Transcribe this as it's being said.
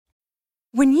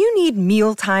When you need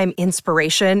mealtime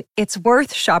inspiration, it's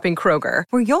worth shopping Kroger,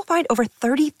 where you'll find over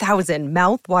 30,000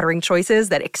 mouth-watering choices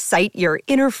that excite your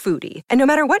inner foodie. And no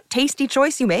matter what tasty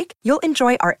choice you make, you'll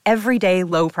enjoy our everyday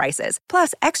low prices,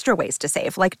 plus extra ways to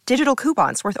save, like digital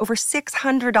coupons worth over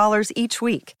 $600 each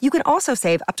week. You can also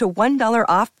save up to $1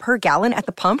 off per gallon at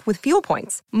the pump with fuel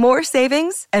points. More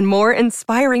savings and more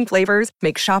inspiring flavors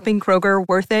make shopping Kroger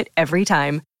worth it every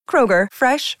time. Kroger,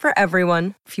 fresh for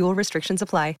everyone. Fuel restrictions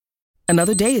apply.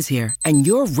 Another day is here, and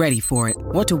you're ready for it.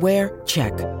 What to wear?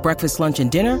 Check. Breakfast, lunch, and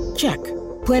dinner? Check.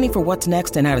 Planning for what's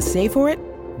next and how to save for it?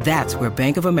 That's where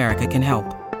Bank of America can help.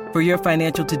 For your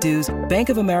financial to-dos, Bank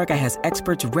of America has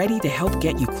experts ready to help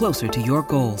get you closer to your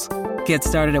goals. Get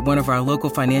started at one of our local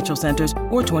financial centers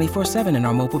or 24/7 in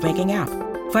our mobile banking app.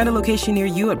 Find a location near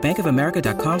you at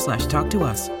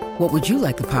bankofamerica.com/talktous. What would you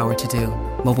like the power to do?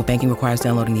 Mobile banking requires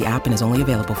downloading the app and is only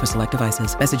available for select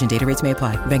devices. Message and data rates may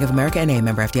apply. Bank of America N.A.,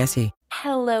 member FDIC.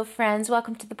 Hello, friends.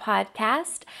 Welcome to the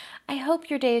podcast. I hope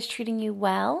your day is treating you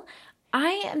well.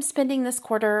 I am spending this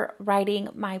quarter writing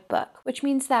my book, which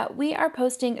means that we are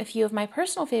posting a few of my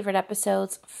personal favorite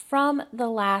episodes from the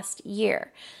last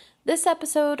year. This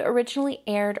episode originally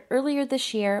aired earlier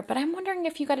this year, but I'm wondering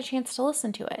if you got a chance to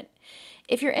listen to it.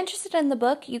 If you're interested in the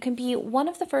book, you can be one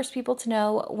of the first people to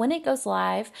know when it goes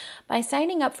live by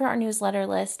signing up for our newsletter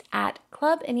list at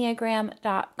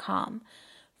clubenneagram.com.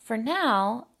 For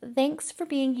now, thanks for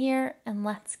being here, and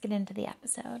let's get into the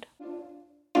episode.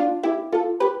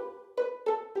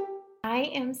 I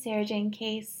am Sarah Jane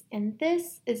Case, and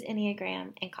this is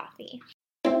Enneagram and Coffee.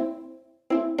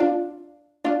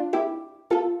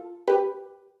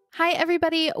 Hi,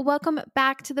 everybody. Welcome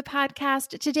back to the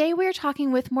podcast. Today, we're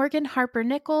talking with Morgan Harper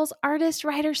Nichols, artist,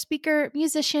 writer, speaker,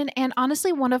 musician, and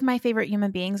honestly, one of my favorite human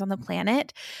beings on the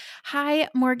planet. Hi,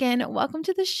 Morgan. Welcome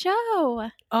to the show.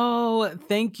 Oh,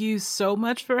 thank you so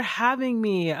much for having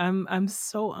me. I'm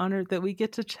so honored that we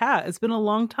get to chat. It's been a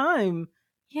long time.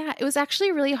 Yeah, it was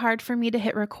actually really hard for me to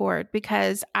hit record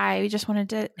because I just wanted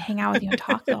to hang out with you and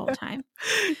talk the whole time.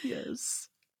 Yes.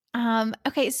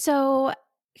 Okay, so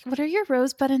what are your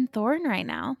rosebud and thorn right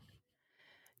now?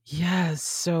 Yes.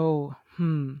 So,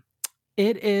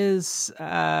 it is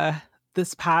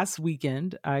this past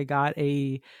weekend I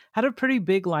had a pretty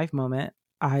big life moment.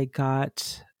 I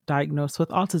got diagnosed with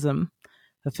autism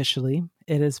officially.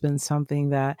 It has been something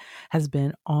that has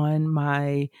been on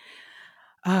my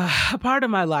a part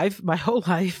of my life, my whole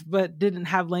life, but didn't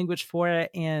have language for it.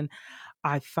 And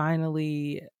I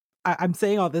finally I'm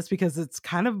saying all this because it's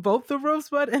kind of both the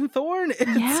rosebud and thorn.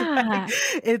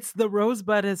 It's the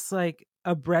rosebud is like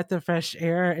a breath of fresh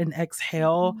air and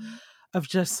exhale of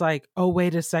just like, oh,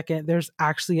 wait a second. There's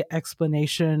actually an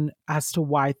explanation as to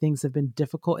why things have been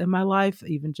difficult in my life,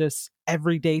 even just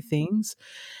everyday things.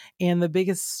 And the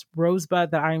biggest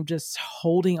rosebud that I'm just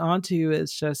holding on to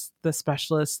is just the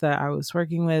specialist that I was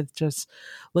working with just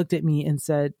looked at me and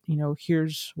said,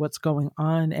 here's what's going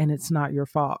on and it's not your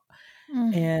fault.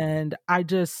 And I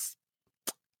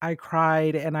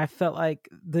cried and I felt like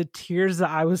the tears that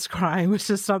I was crying was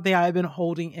just something I had been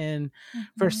holding in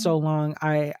for so long.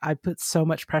 I put so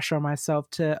much pressure on myself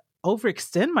to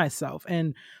overextend myself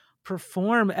and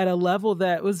perform at a level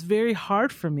that was very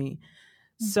hard for me.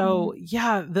 So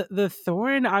yeah, the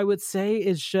thorn I would say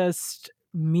is just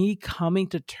me coming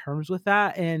to terms with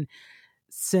that. And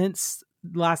since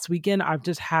last weekend, I've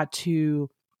just had to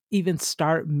even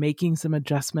start making some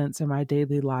adjustments in my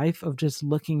daily life of just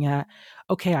looking at,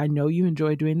 okay, I know you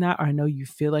enjoy doing that, or I know you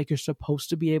feel like you're supposed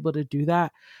to be able to do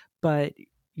that, but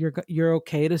you're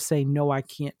okay to say, no, I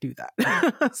can't do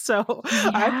that. So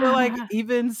yeah. I feel like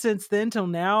even since then till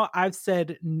now, I've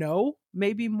said no,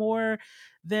 maybe more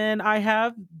than I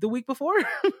have the week before.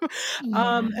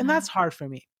 And that's hard for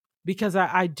me because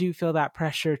I do feel that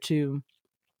pressure to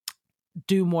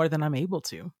do more than I'm able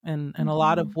to. And a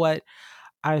lot of what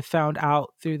I found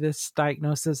out through this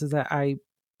diagnosis is that I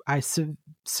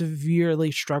severely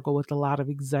struggle with a lot of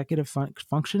executive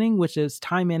functioning, which is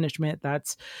time management.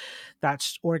 That's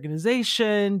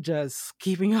organization, just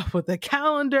keeping up with the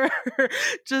calendar,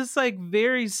 just like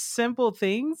very simple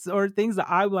things or things that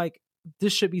I'm like,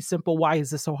 this should be simple. Why is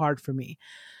this so hard for me?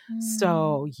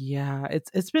 So yeah,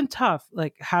 it's been tough,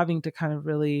 like having to kind of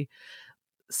really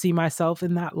see myself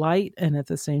in that light. And at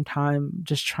the same time,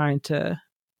 just trying to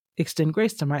extend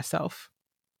grace to myself.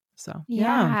 So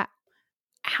yeah.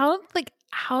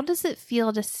 How does it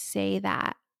feel to say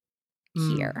that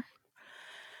here?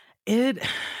 It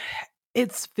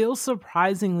feels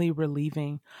surprisingly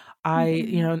relieving.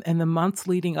 In the months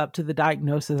leading up to the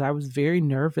diagnosis, I was very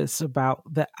nervous about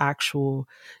the actual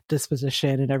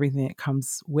disposition and everything that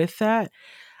comes with that.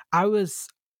 I was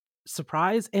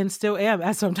surprised and still am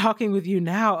as I'm talking with you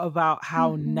now about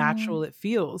how Mm-hmm. natural it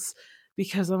feels,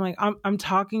 because I'm like, I'm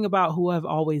talking about who I've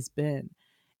always been.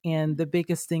 And the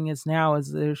biggest thing is now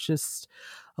is there's just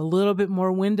a little bit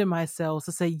more wind in my sails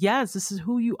to say, yes, this is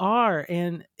who you are.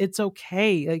 And it's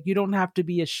okay. Like, you don't have to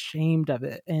be ashamed of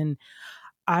it. And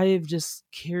I've just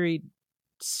carried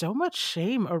so much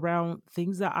shame around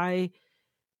things that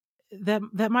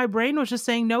my brain was just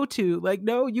saying no to. Like,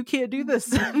 no, you can't do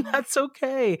this. And that's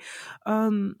okay.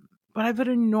 Um, but I put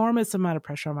an enormous amount of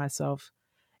pressure on myself.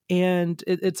 And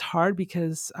it's hard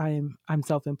because I'm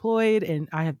self-employed and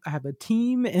I have a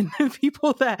team and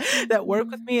people that work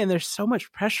with me, and there's so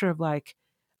much pressure of like,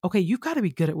 okay, you've got to be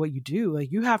good at what you do. Like,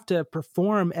 you have to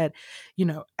perform at,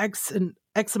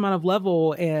 X amount of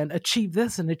level and achieve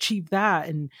this and achieve that,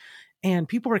 and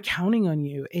people are counting on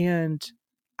you. And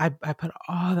I put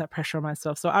all that pressure on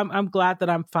myself. So I'm glad that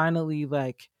I'm finally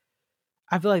like,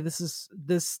 I feel like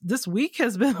this week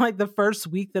has been like the first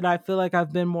week that I feel like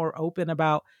I've been more open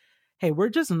about, hey, we're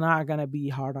just not going to be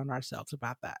hard on ourselves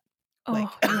about that. Like,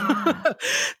 Oh, yeah.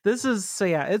 this is, so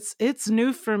yeah, it's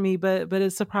new for me, but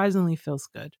it surprisingly feels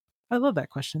good. I love that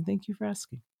question. Thank you for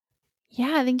asking.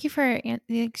 Yeah, thank you for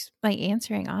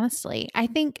answering honestly. I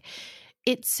think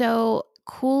it's so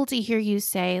cool to hear you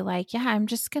say like, yeah, I'm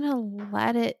just going to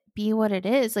let it be what it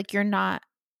is. Like, you're not,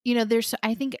 there's,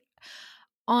 I think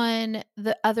on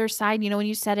the other side, when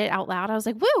you said it out loud, I was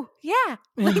like, woo, yeah.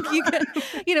 Like, you could,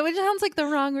 it sounds like the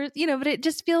wrong word, but it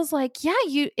just feels like, yeah,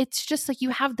 it's just like you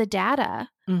have the data.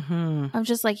 Mm-hmm. I'm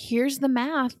just like, here's the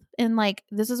math, and like,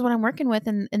 this is what I'm working with.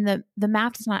 And the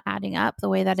math is not adding up the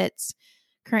way that it's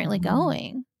currently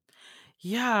going.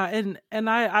 Yeah. And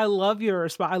I love your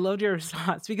response. I loved your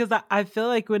response because I feel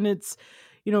like when it's,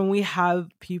 when we have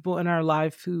people in our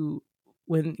life who,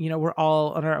 when, we're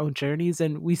all on our own journeys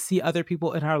and we see other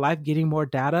people in our life getting more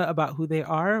data about who they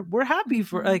are, we're happy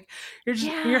for like,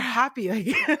 you're happy.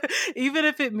 Like, even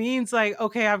if it means like,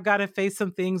 okay, I've got to face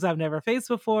some things I've never faced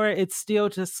before. It's still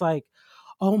just like,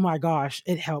 oh my gosh,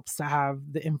 it helps to have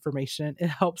the information. It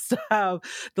helps to have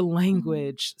the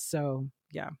language. So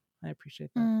yeah, I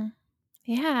appreciate that.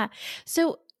 Yeah.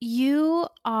 So you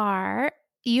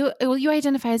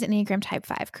identify as Enneagram Type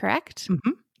 5, correct?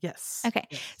 Mm-hmm. Yes. Okay.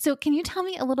 Yes. So can you tell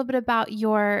me a little bit about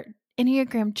your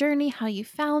Enneagram journey, how you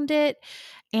found it,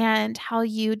 and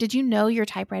did you know your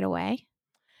type right away?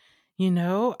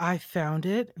 I found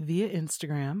it via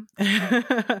Instagram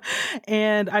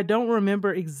and I don't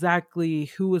remember exactly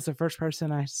who was the first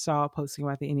person I saw posting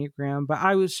about the Enneagram, but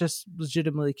I was just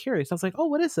legitimately curious. I was like, oh,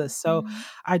 what is this? So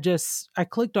I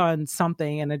clicked on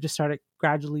something and I just started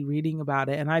gradually reading about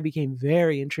it, and I became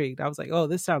very intrigued. I was like, oh,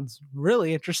 this sounds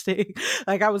really interesting.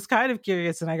 Like, I was kind of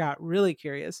curious and I got really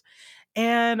curious.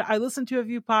 And I listened to a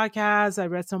few podcasts, I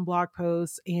read some blog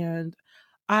posts, and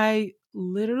I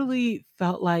literally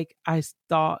felt like I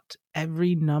thought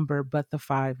every number but the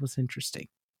 5 was interesting.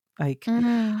 Like,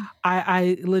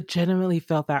 I legitimately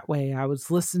felt that way. I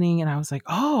was listening and I was like,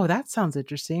 oh, that sounds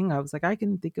interesting. I was like, I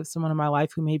can think of someone in my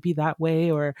life who may be that way,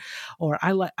 or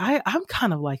I'm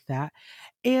kind of like that.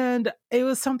 And it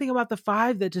was something about the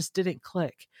 5 that just didn't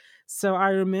click. So I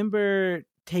remember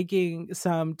taking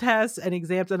some tests and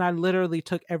exams, and I literally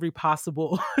took every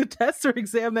possible test or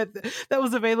exam that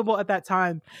was available at that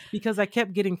time because I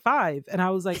kept getting 5, and I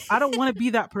was like, I don't want to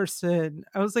be that person.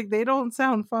 I was like, they don't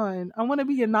sound fun. I want to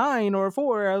be a 9 or a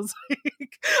 4. I was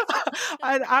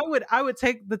like, I would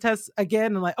take the test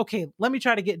again and like, okay, let me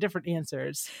try to get different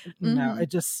answers. No,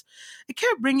 it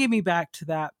kept bringing me back to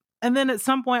that. And then at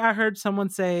some point I heard someone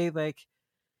say like,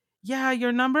 yeah,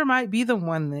 your number might be the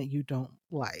one that you don't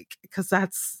like, because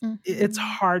it's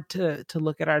hard to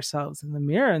look at ourselves in the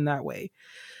mirror in that way.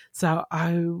 So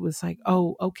I was like,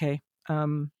 oh, okay.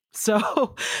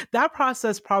 So that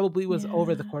process probably was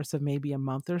over the course of maybe a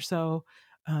month or so.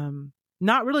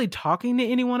 Not really talking to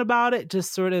anyone about it,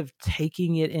 just sort of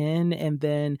taking it in. And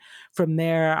then from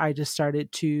there, I just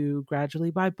started to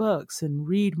gradually buy books and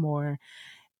read more.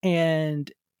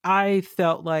 And I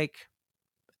felt like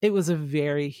it was a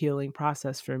very healing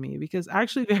process for me, because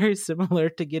actually very similar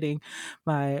to getting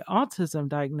my autism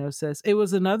diagnosis, it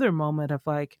was another moment of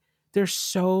like, there's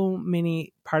so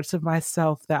many parts of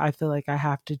myself that I feel like I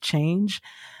have to change.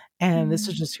 And this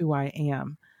is just who I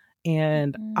am.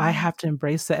 And I have to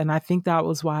embrace it. And I think that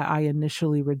was why I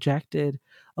initially rejected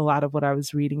a lot of what I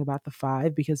was reading about the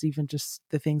 5, because even just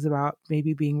the things about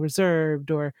maybe being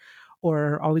reserved or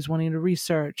always wanting to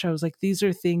research, I was like, these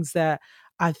are things that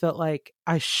I felt like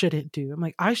I shouldn't do. I'm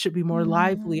like, I should be more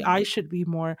lively. I should be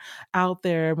more out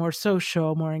there, more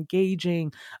social, more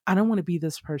engaging. I don't want to be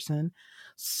this person.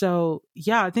 So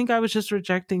yeah, I think I was just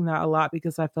rejecting that a lot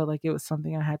because I felt like it was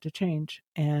something I had to change.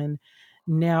 And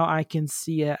now I can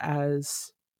see it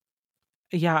as,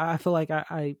 yeah, I feel like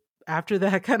I after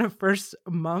that kind of first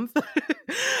month,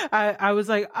 I was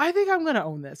like, I think I'm gonna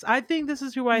own this. I think this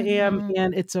is who I am Mhm.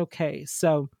 and it's okay.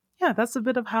 So yeah, that's a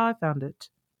bit of how I found it.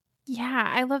 Yeah,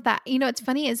 I love that. What's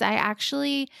funny is I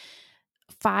actually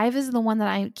 5 is the one that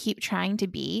I keep trying to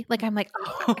be. Like, I'm like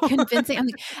convincing I'm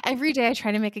like every day I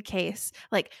try to make a case.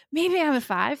 Like, maybe I'm a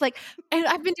 5. Like, and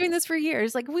I've been doing this for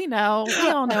years. Like, we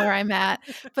all know where I'm at.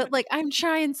 But like I'm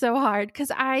trying so hard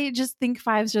because I just think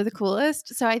 5s are the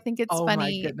coolest. So I think it's Oh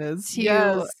my funny goodness. to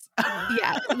Yes.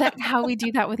 yeah, that how we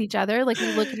do that with each other. Like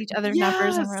we look at each other's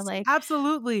numbers and we're Yes, like,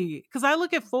 absolutely. Because I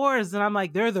look at 4s and I'm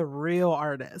like, they're the real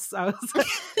artists. I was like,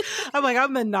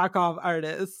 I'm the knockoff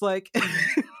artist. Like,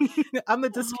 I'm the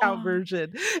discount oh,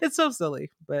 version. It's so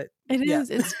silly, but it yeah. is.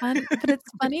 It's fun, but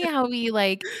it's funny how we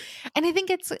like, and I think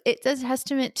it's a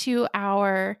testament to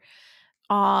our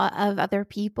awe of other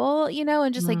people,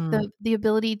 and just like Mm, the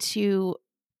ability to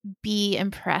be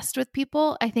impressed with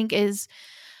people, I think is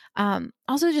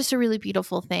also just a really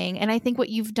beautiful thing. And I think what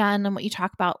you've done and what you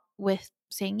talk about with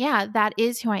saying, yeah, that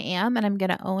is who I am and I'm going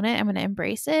to own it, I'm going to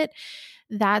embrace it.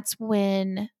 That's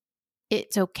when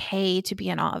it's okay to be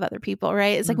in awe of other people,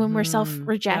 right? It's like when we're yeah.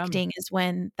 self-rejecting is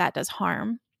when that does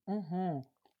harm. Mhm.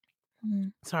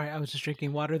 Mhm. Sorry, I was just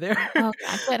drinking water there. Oh,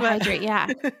 yeah, good, But hydrate, yeah.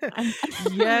 I'm I'm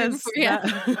rooting yes, for you.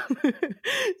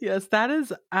 yes, that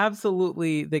is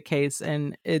absolutely the case.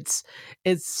 And it's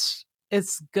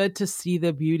good to see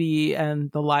the beauty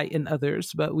and the light in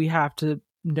others, but we have to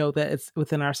know that it's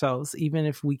within ourselves, even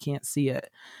if we can't see it.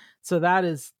 So that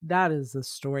is the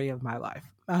story of my life.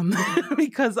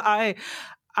 Because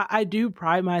I do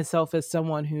pride myself as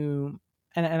someone who,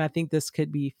 and I think this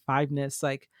could be 5ness,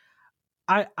 like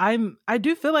I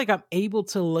do feel like I'm able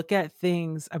to look at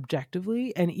things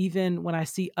objectively, and even when I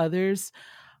see others,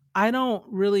 I don't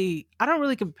really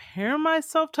compare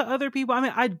myself to other people. I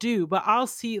mean, I do, but I'll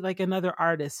see like another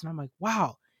artist and I'm like,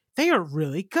 "Wow, they are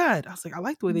really good." I was like, "I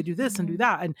like the way they do this and do Mhm.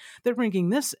 that, and they're bringing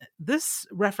this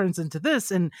reference into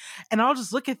this," and I'll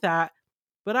just look at that,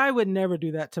 but I would never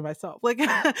do that to myself. Like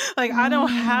like I don't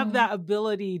have Mm. that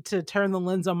ability to turn the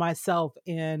lens on myself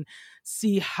and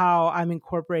see how I'm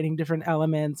incorporating different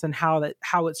elements and how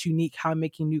it's unique, how I'm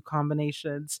making new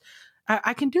combinations.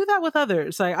 I can do that with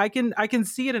others. I can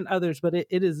see it in others, but it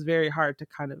is very hard to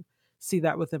kind of see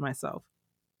that within myself.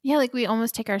 Yeah, like we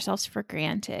almost take ourselves for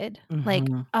granted. Like,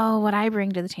 Hmm. oh, what I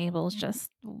bring to the table is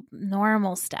just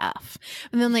normal stuff.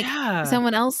 And then like Yeah.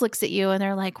 someone else looks at you and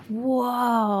they're like,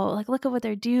 whoa, like look at what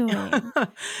they're doing.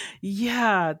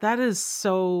 Yeah, that is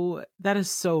so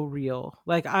real.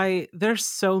 Like there's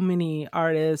so many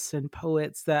artists and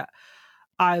poets that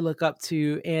I look up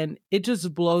to, and it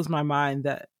just blows my mind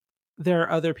that there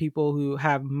are other people who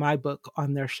have my book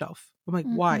on their shelf. I'm like,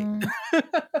 why? Mhm. I'm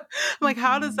like,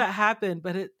 how does Mhm. that happen?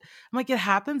 I'm like, it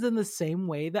happens in the same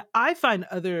way that I find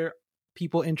other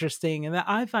people interesting and that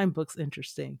I find books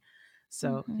interesting.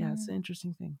 So yeah, it's Mhm. an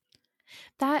interesting thing.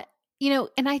 That,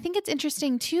 and I think it's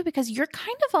interesting too because you're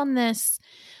kind of on this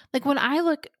like when I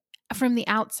look from the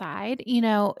outside,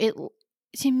 it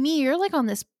to me you're like on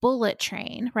this bullet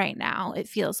train right now. It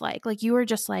feels like you are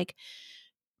just like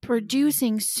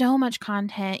producing so much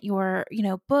content. Your,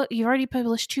 book, you've already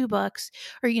published 2 books,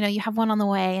 or, you have one on the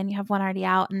way and you have one already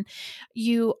out, and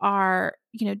you are,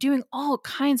 doing all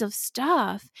kinds of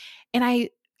stuff. And I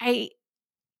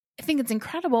think it's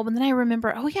incredible. But then I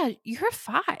remember, oh yeah, you're a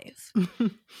 5.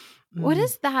 What Mm.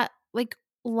 is that like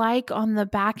on the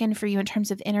back end for you in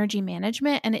terms of energy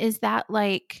management? And is that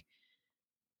like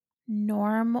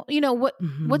normal?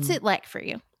 What's Mhm. it like for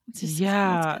you?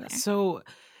 Let's go Yeah. there. So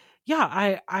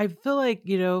yeah, I feel like,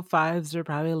 5s are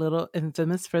probably a little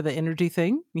infamous for the energy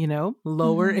thing,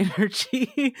 lower Mhm.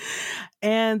 energy.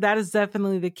 And that is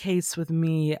definitely the case with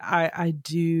me. I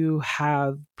do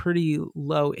have pretty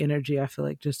low energy, I feel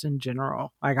like, just in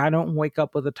general. Like I don't wake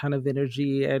up with a ton of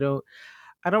energy. I don't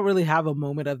really have a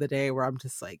moment of the day where I'm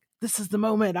just like, this is the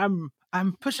moment. I'm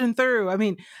pushing through. I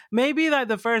mean, maybe like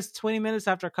the first 20 minutes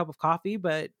after a cup of coffee,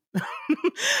 but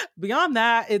beyond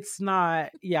that, it's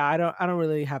not, yeah, I don't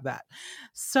really have that.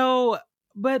 So,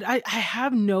 but I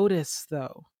have noticed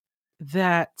though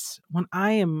that when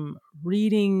I am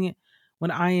reading,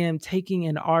 when I am taking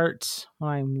in art,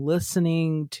 when I'm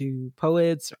listening to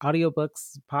poets,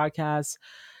 audiobooks, podcasts,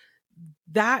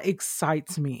 that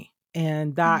excites me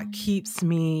and that Mm. keeps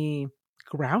me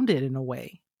grounded in a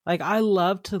way. Like I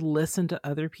love to listen to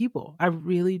other people. I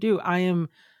really do.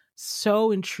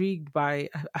 so intrigued by,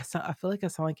 I feel like I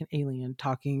sound like an alien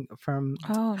talking from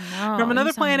Oh from no, you another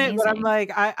sound planet, but I'm amazing.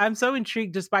 like, I'm so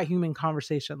intrigued just by human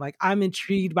conversation. Like I'm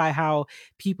intrigued by how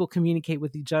people communicate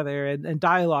with each other and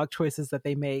dialogue choices that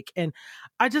they make. And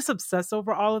I just obsess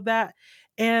over all of that.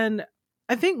 And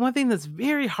I think one thing that's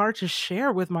very hard to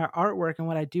share with my artwork and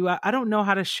what I do, I don't know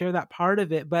how to share that part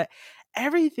of it, but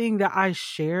everything that I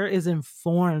share is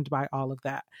informed by all of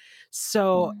that.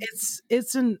 So Mm.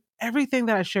 it's in everything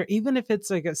that I share, even if it's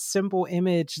like a simple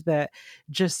image that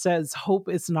just says hope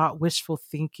is not wishful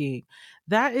thinking.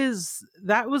 That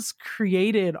was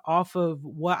created off of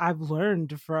what I've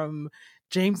learned from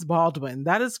James Baldwin.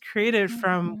 That is created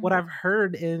from what Mhm. I've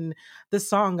heard in the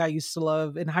song I used to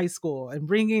love in high school and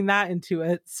bringing that into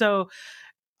it. So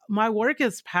my work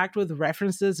is packed with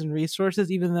references and resources,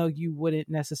 even though you wouldn't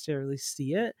necessarily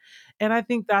see it. And I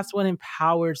think that's what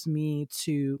empowers me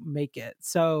to make it.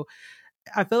 So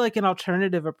I feel like an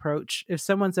alternative approach, if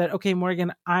someone said, okay,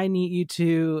 Morgan, I need you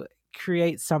to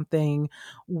create something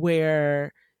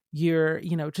where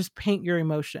just paint your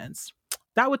emotions.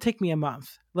 That would take me a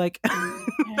month. Like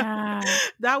Yeah.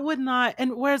 that would not,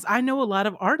 and whereas I know a lot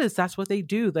of artists, that's what they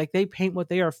do. Like they paint what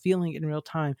they are feeling in real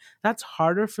time. That's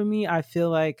harder for me. I feel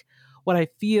like what I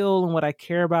feel and what I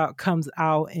care about comes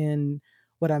out in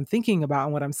what I'm thinking about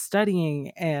and what I'm studying.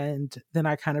 And then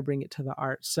I kind of bring it to the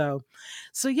art. So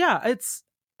yeah,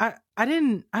 I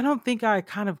don't think I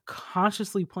kind of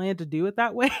consciously planned to do it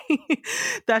that way.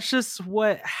 That's just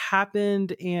what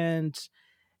happened. And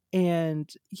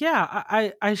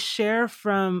yeah, I share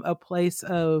from a place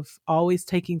of always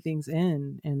taking things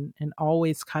in and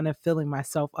always kind of filling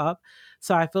myself up.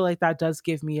 So I feel like that does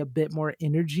give me a bit more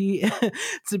energy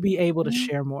to be able to Mhm.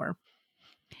 share more.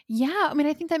 Yeah, I mean,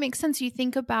 I think that makes sense. You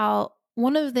think about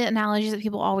one of the analogies that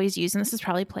people always use, and this is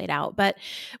probably played out, but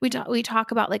we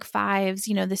talk about like fives.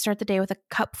 They start the day with a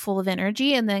cup full of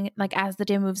energy, and then like as the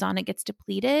day moves on, it gets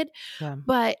depleted. Yeah.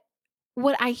 But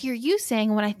what I hear you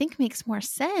saying, what I think makes more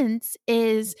sense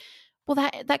is, well,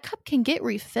 that cup can get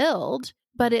refilled,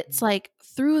 but it's like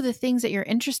through the things that you're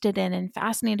interested in and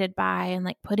fascinated by, and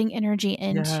like putting energy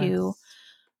into Yes.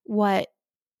 what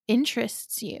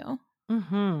interests you.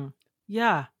 Mm-hmm.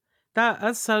 Yeah.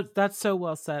 That's so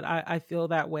well said. I feel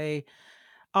that way.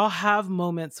 I'll have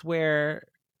moments where,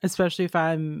 especially if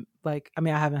I'm like, I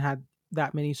mean, I haven't had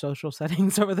that many social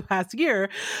settings over the past year,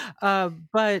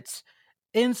 but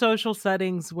in social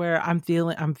settings where I'm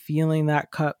feeling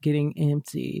that cup getting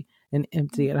empty, and I'm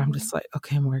Mhm. just like,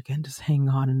 okay, Morgan, just hang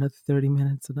on another 30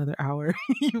 minutes, another hour,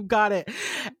 you got it.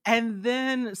 And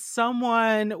then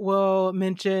someone will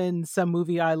mention some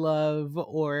movie I love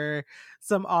or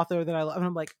some author that I love, and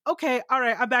I'm like, okay, all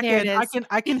right, I'm back There it in. I is. can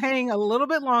I can hang a little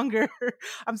bit longer.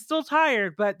 I'm still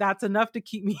tired, but that's enough to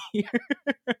keep me here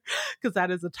because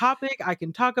that is a topic I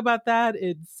can talk about. That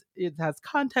it has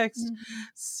context. Mhm.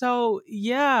 So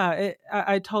yeah,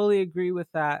 I totally agree with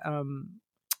that.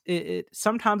 It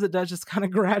sometimes it does just kind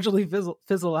of gradually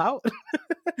fizzle out,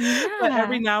 but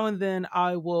every Yeah. now and then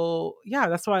I will. Yeah,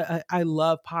 that's why I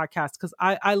love podcasts, because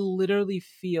I literally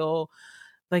feel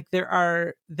like there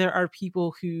are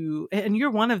people who, and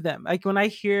you're one of them. Like when I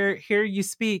hear you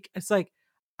speak, it's like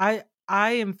I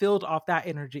am filled off that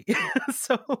energy.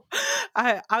 So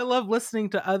I love listening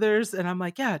to others, and I'm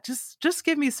like, yeah, just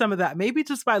give me some of that. Maybe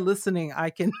just by listening I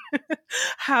can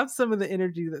have some of the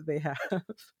energy that they have.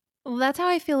 Well, that's how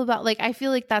I feel about like I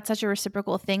feel like that's such a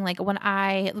reciprocal thing. Like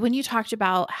when you talked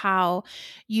about how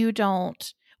you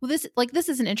don't well this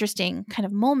is an interesting kind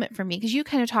of moment for me because you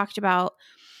kind of talked about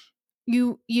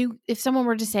you if someone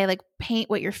were to say like paint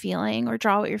what you're feeling or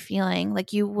draw what you're feeling,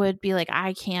 like you would be like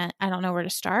I don't know where to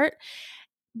start.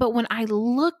 But when I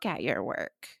look at your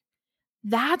work,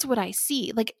 that's what I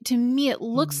see. Like to me it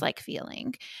looks Mm. like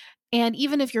feeling. And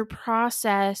even if your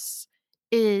process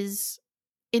is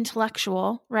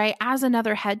intellectual, right? As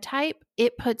another head type,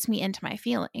 it puts me into my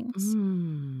feelings,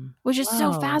 Mm. which is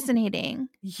so Wow. fascinating.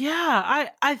 Yeah,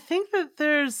 I think that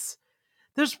there's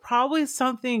probably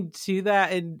something to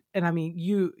that, and I mean,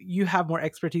 you have more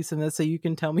expertise in this, so you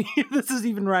can tell me if this is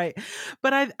even right.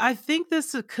 But I think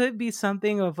this could be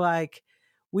something of like,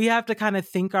 we have to kind of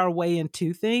think our way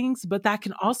into things, but that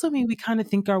can also mean we kind of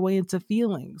think our way into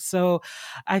feelings. So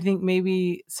I think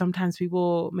maybe sometimes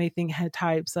people may think head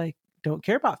types like don't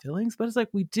care about feelings, but it's like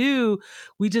we do.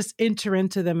 We just enter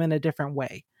into them in a different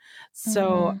way.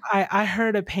 So I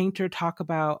heard a painter talk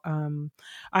about,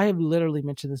 I have literally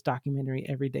mentioned this documentary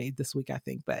every day this week, I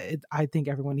think, but I think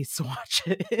everyone needs to watch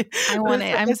it. I But want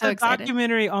it. I'm it's so a excited.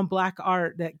 documentary on Black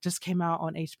art that just came out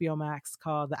on HBO Max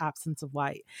called The Absence of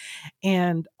Light.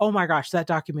 And oh my gosh, that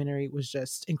documentary was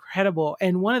just incredible.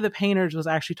 And one of the painters was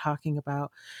actually talking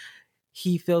about,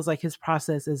 he feels like his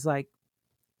process is like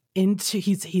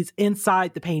he's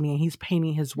inside the painting and he's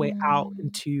painting his way out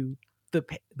into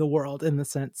the world in the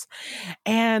sense.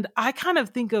 And I kind of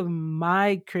think of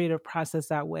my creative process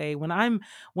that way when I'm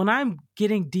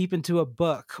getting deep into a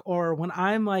book, or when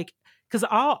I'm like, because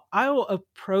I'll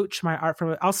approach my art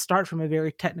I'll start from a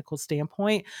very technical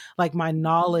standpoint, like my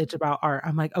knowledge about art.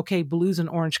 I'm like, okay, blues and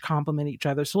orange complement each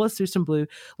other, so let's do some blue,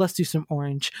 let's do some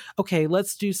orange. Okay,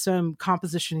 let's do some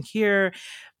composition here.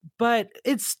 But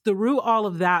it's through all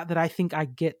of that I think I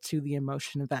get to the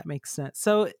emotion, if that makes sense.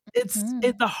 So it's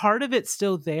the heart of it's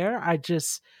still there. I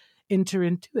just enter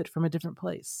into it from a different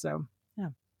place. So yeah.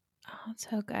 Oh, that's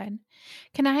so good.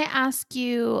 Can I ask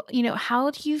you,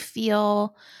 how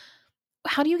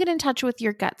do you get in touch with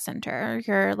your gut center,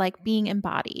 your like being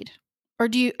embodied? Or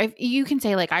if you can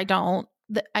say like, I don't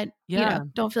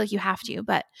don't feel like you have to,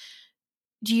 but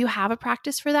do you have a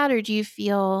practice for that? Or do you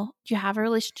have a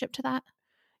relationship to that?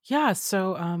 Yeah.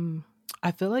 So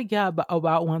I feel like,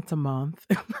 about once a month,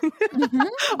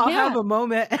 I'll have a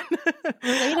moment.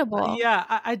 Relatable. Yeah.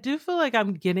 I do feel like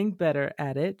I'm getting better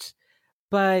at it,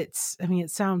 but I mean, it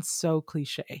sounds so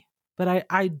cliche, but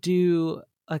I do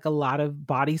like a lot of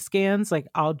body scans. Like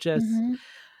I'll just,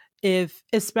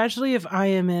 especially if I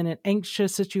am in an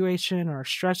anxious situation or a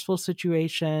stressful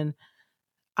situation,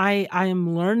 I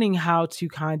am learning how to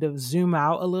kind of zoom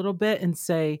out a little bit and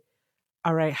say,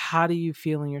 all right, how do you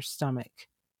feel in your stomach?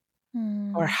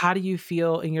 Or how do you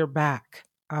feel in your back?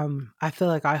 I feel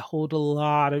like I hold a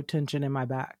lot of tension in my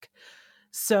back.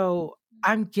 So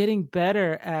I'm getting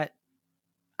better at,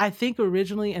 I think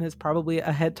originally, and it's probably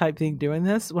a head type thing doing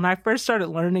this, when I first started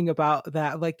learning about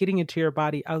that, like getting into your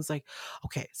body, I was like,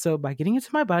 okay, so by getting into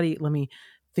my body, let me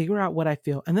figure out what I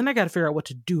feel. And then I got to figure out what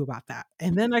to do about that.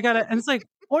 And then and it's like,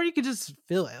 or you could just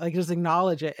feel it, like just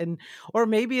acknowledge it. Or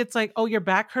maybe it's like, oh, your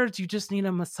back hurts, you just need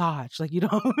a massage. Like you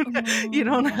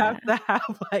don't have to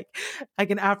have like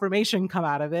an affirmation come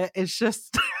out of it. It's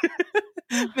just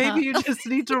maybe you just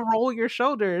need to roll your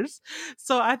shoulders.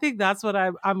 So I think that's what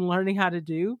I'm learning how to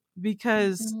do,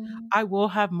 because I will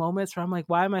have moments where I'm like,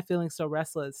 why am I feeling so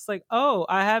restless? It's like, oh,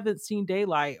 I haven't seen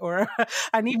daylight, or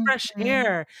I need fresh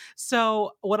air.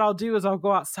 So what I'll do is I'll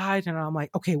go outside and I'm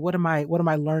like, okay, what am I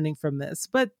learning from this?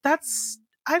 But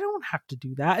I don't have to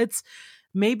do that. It's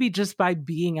maybe just by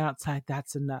being outside,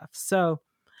 that's enough. So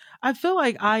I feel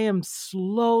like I am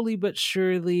slowly but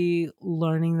surely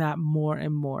learning that more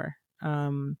and more.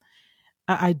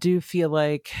 I do feel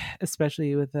like,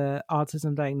 especially with the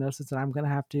autism diagnosis, that I'm going to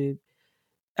have to,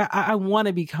 I want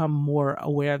to become more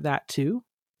aware of that too,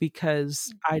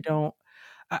 because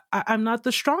I'm not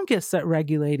the strongest at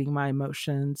regulating my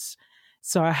emotions.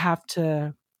 So I have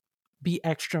to be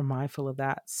extra mindful of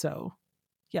that. So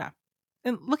yeah.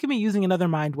 And look at me using another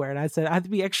mind word. I said I have to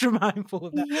be extra mindful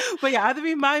of that. Yeah. But yeah, I have to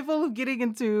be mindful of getting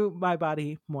into my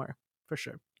body more, for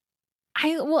sure.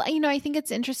 I think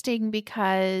it's interesting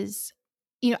because,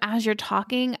 as you're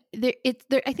talking,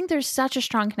 I think there's such a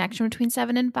strong connection between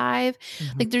 7 and 5.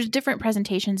 Like there's different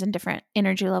presentations and different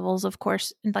energy levels, of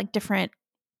course, and like different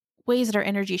ways that our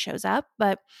energy shows up.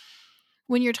 But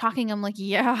when you're talking, I'm like,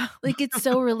 yeah, like it's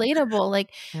so relatable.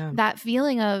 Like that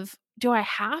feeling of, do I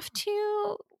have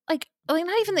to like,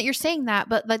 not even that you're saying that,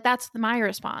 but like, that's my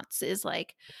response is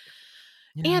like,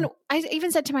 and I even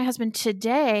said to my husband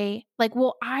today, like,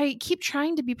 well, I keep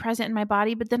trying to be present in my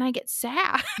body, but then I get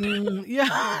sad. I've been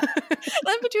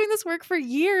doing this work for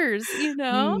years,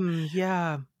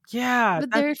 Yeah.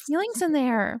 But there are feelings in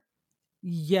there.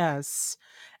 Yes.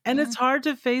 And it's hard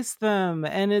to face them.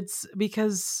 And it's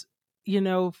because,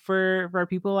 for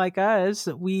people like us,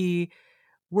 we're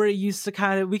used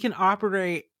to we can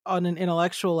operate on an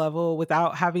intellectual level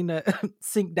without having to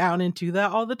sink down into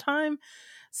that all the time.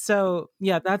 So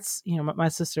yeah, that's, my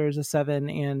sister is a 7,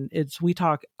 and we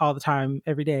talk all the time,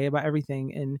 every day, about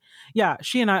everything. And yeah,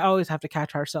 she and I always have to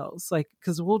catch ourselves, like,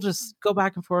 cause we'll just go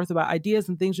back and forth about ideas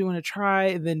and things we want to try.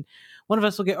 And then one of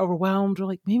us will get overwhelmed. We're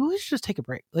like, maybe we should just take a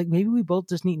break. Like maybe we both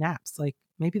just need naps. Like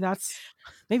maybe that's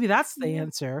the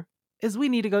answer, is we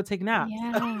need to go take naps.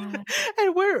 Yeah.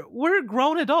 And we're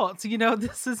grown adults,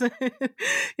 this isn't,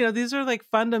 these are like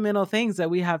fundamental things that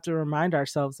we have to remind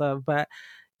ourselves of. But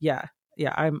yeah,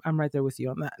 I'm right there with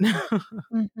you on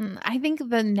that. I think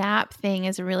the nap thing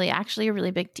is actually a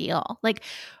really big deal. Like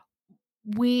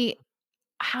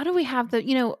how do we have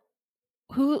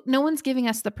no one's giving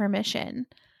us the permission,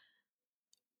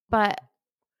 but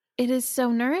it is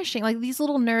so nourishing. Like these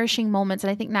little nourishing moments.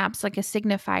 And I think nap's like a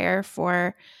signifier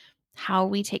for how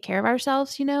we take care of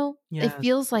ourselves, you know? It Yes.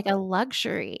 feels like a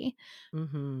luxury,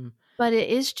 Mm-hmm. but it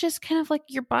is just kind of like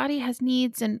your body has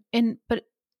needs but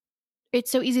it's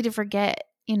so easy to forget,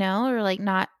 you know, or like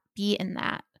not be in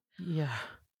that. Yeah, Mm.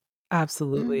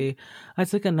 absolutely. I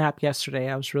took a nap yesterday.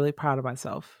 I was really proud of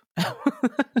myself.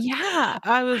 Yeah.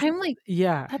 I was, I'm like,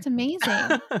 yeah. that's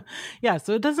amazing. Yeah,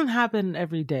 so it doesn't happen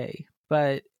every day,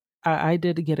 but I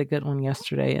did get a good one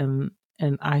yesterday, and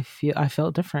I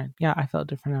felt different. Yeah, I felt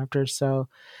different after. So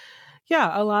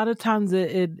yeah, a lot of times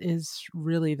it is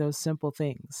really those simple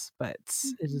things, but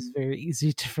it is Mhm. very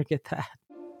easy to forget that.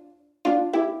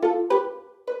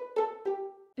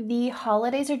 The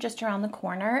holidays are just around the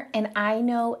corner, and I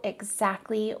know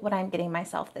exactly what I'm getting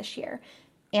myself this year.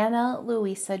 Ana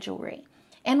Luisa jewelry.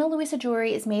 Ana Luisa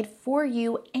jewelry is made for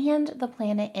you and the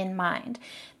planet in mind.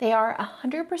 They are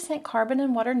 100% carbon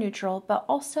and water neutral, but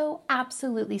also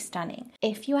absolutely stunning.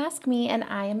 If you ask me, and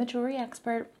I am a jewelry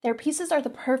expert, their pieces are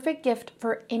the perfect gift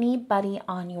for anybody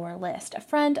on your list. A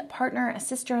friend, a partner, a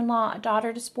sister-in-law, a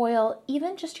daughter to spoil,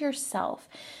 even just yourself.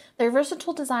 Their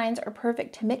versatile designs are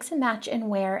perfect to mix and match and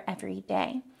wear every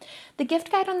day. The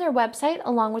gift guide on their website,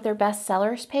 along with their best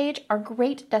sellers page, are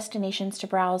great destinations to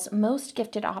browse most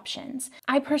gifted options.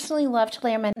 I personally love to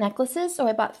layer my necklaces, so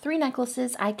I bought 3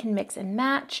 necklaces I can mix and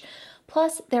match.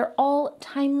 Plus, they're all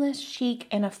timeless, chic,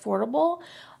 and affordable.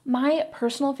 My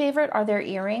personal favorite are their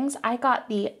earrings. I got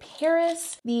the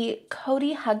Paris, the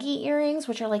Cody Huggy earrings,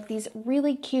 which are like these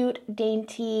really cute,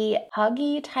 dainty,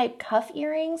 huggy type cuff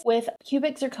earrings with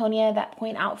cubic zirconia that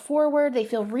point out forward. They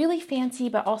feel really fancy,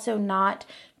 but also not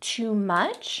too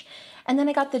much. And then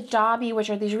I got the Dobby, which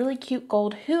are these really cute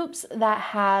gold hoops that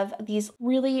have these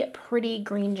really pretty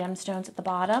green gemstones at the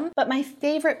bottom. But my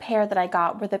favorite pair that I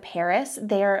got were the Paris.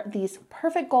 They're these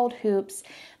perfect gold hoops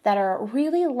that are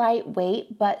really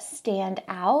lightweight but stand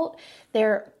out.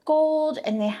 They're gold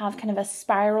and they have kind of a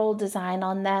spiral design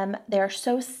on them. They're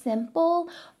so simple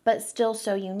but still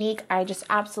so unique. I just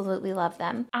absolutely love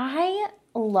them. I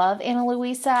love Ana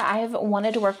Luisa. I've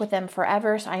wanted to work with them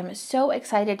forever, so I'm so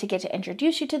excited to get to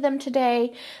introduce you to them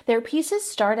today. Their pieces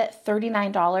start at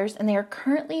 $39 and they are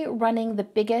currently running the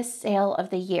biggest sale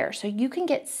of the year. So you can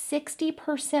get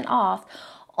 60% off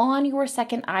on your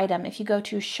second item if you go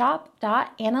to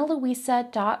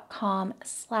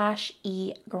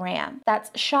shop.analuisa.com/egram.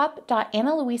 That's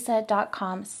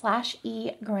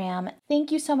shop.analuisa.com/egram.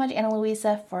 Thank you so much, Ana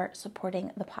Luisa, for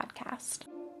supporting the podcast.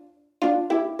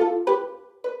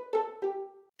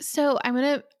 So I'm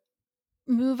going to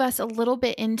move us a little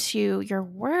bit into your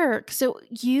work. So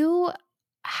you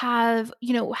have,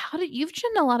 you've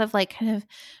done a lot of like kind of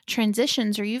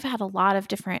transitions, or you've had a lot of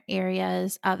different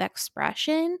areas of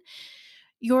expression.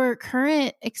 Your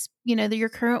current, your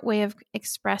current way of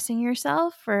expressing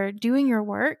yourself or doing your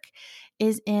work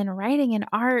is in writing and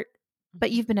art, but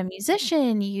you've been a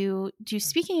musician, you do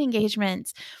speaking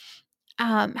engagements.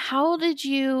 How did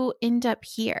you end up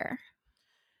here?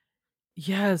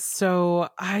 Yes, so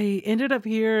I ended up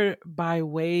here by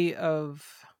way of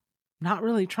not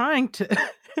really trying to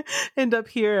end up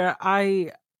here.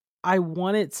 I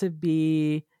wanted to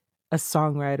be a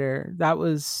songwriter. That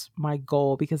was my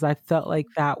goal because I felt like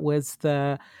that was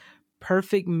the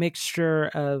perfect mixture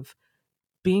of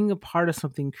being a part of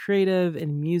something creative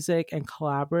and music and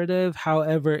collaborative.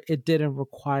 However, it didn't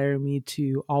require me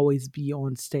to always be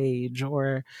on stage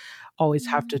or always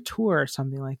have to tour or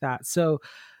something like that. So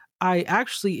I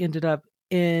actually ended up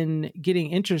in getting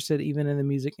interested even in the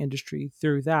music industry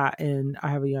through that. And I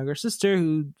have a younger sister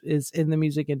who is in the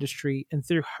music industry. And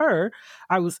through her,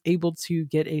 I was able to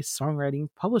get a songwriting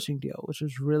publishing deal, which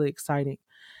was really exciting.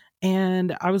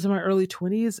 And I was in my early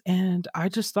 20s and I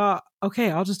just thought,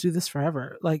 okay, I'll just do this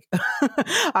forever. Like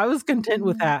I was content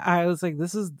with that. I was like,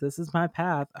 this is my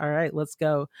path. All right, let's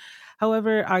go.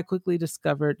 However, I quickly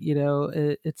discovered,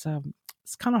 it's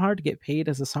kind of hard to get paid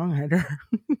as a songwriter.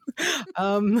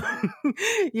 um,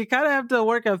 you kind of have to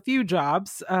work a few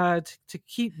jobs to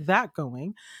keep that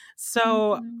going.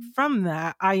 So from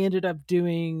that, I ended up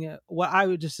doing what I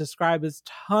would just describe as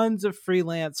tons of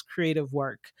freelance creative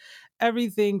work.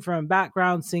 Everything from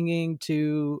background singing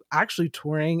to actually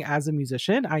touring as a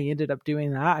musician. I ended up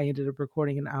doing that. I ended up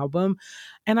recording an album.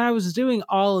 And I was doing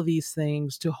all of these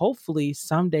things to hopefully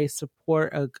someday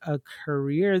support a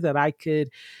career that I could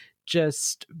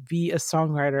just be a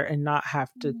songwriter and not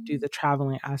have to do the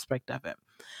traveling aspect of it.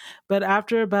 But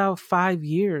after about 5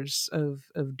 years of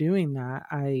doing that,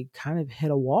 I kind of hit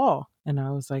a wall and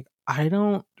I was like, I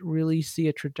don't really see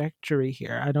a trajectory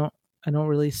here. don't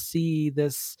really see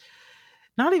this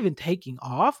not even taking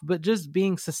off, but just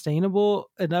being sustainable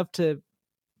enough to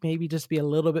maybe just be a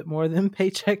little bit more than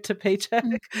paycheck to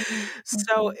paycheck. Mhm.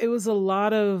 So Mhm. it was a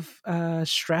lot of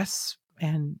stress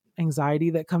and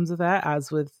anxiety that comes with that,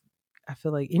 as with I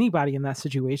feel like anybody in that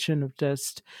situation of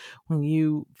just when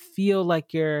you feel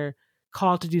like you're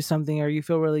called to do something or you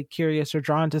feel really curious or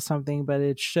drawn to something, but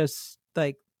it's just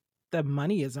like the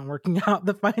money isn't working out,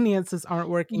 the finances aren't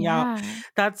working out. Yeah.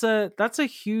 That's a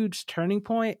huge turning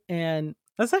point, and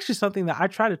that's actually something that I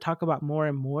try to talk about more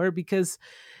and more because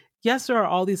yes, there are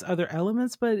all these other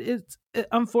elements, but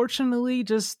unfortunately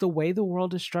just the way the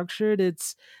world is structured,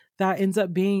 it's that ends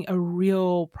up being a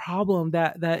real problem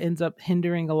that ends up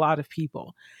hindering a lot of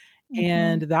people.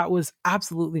 And Mhm. that was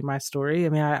absolutely my story. I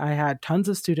mean, I had tons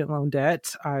of student loan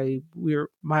debt.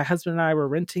 My husband and I were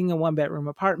renting a 1 bedroom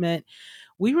apartment.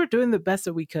 We were doing the best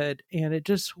that we could, and it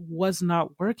just was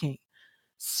not working.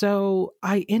 So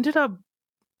I ended up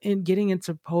in getting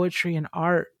into poetry and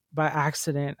art by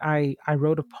accident. I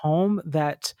wrote a poem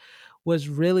that was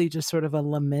really just sort of a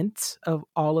lament of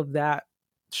all of that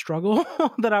struggle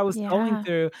that I was going Yeah.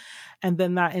 through, and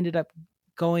then that ended up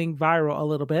going viral a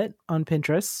little bit on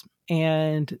Pinterest,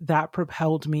 and that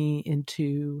propelled me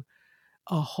into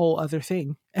a whole other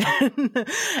thing.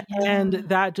 And Yeah.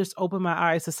 that just opened my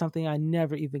eyes to something I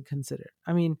never even considered.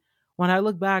 I mean, when I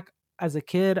look back as a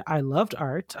kid, I loved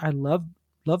art. I loved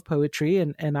poetry,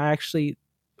 and I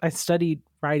studied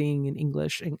writing in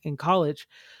English in college,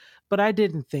 but I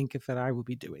didn't think that I would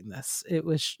be doing this. It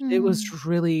was Mm.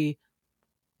 really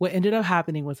what ended up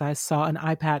happening was I saw an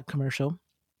iPad commercial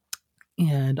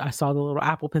and I saw the little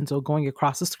Apple Pencil going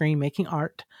across the screen making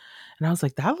art. And I was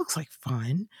like, that looks like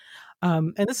fun.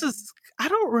 And this is, I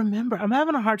don't remember. I'm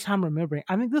having a hard time remembering.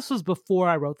 I think this was before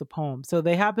I wrote the poem. So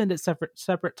they happened at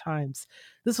separate times.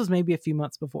 This was maybe a few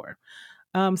months before.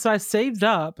 So I saved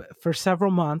up for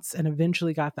several months and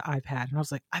eventually got the iPad. And I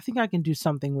was like, I think I can do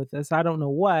something with this. I don't know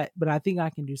what, but I think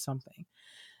I can do something.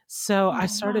 So I Oh,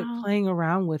 started wow. playing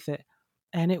around with it.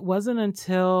 And it wasn't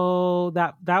until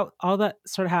that all that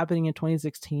started happening in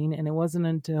 2016. And it wasn't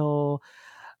until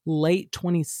late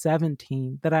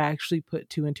 2017 that I actually put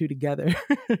two and two together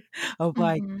of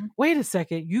like, Mhm. wait a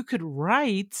second, you could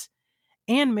write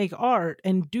and make art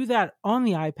and do that on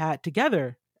the iPad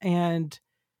together. And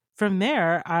from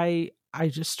there, I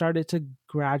just started to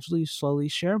gradually, slowly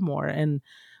share more. And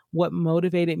what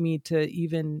motivated me to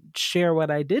even share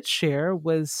what I did share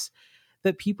was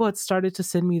that people had started to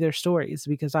send me their stories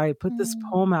because I put this Mm.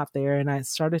 poem out there and I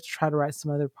started to try to write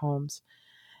some other poems.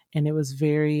 And it was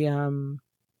very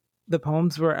the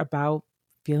poems were about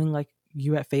feeling like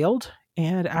you had failed.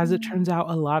 And as it Mm. turns out,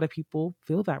 a lot of people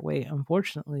feel that way,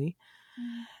 unfortunately.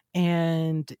 Mm.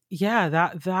 And yeah,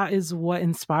 that is what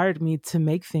inspired me to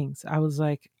make things. I was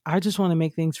like, I just want to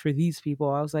make things for these people.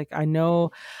 I was like, I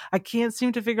know I can't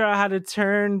seem to figure out how to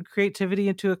turn creativity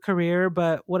into a career,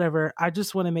 but whatever. I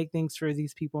just want to make things for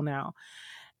these people now.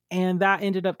 And that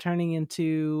ended up turning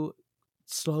into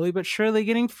slowly but surely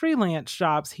getting freelance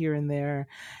jobs here and there.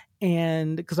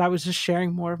 And because I was just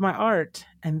sharing more of my art.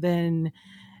 And then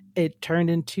it turned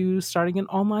into starting an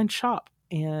online shop.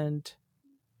 And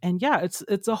yeah,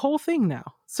 it's a whole thing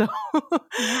now. So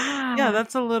yeah, Yeah.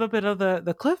 that's a little bit of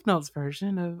the Cliff Notes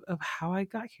version of how I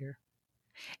got here.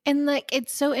 And like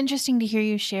it's so interesting to hear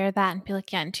you share that and be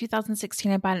like, yeah, in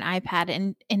 2016 I bought an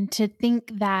iPad and to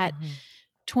think that Mhm.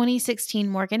 2016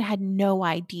 Morgan had no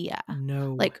idea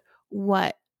No. like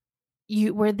what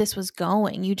you where this was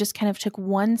going. You just kind of took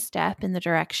one step in the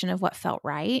direction of what felt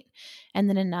right and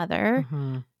then another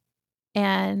Mhm.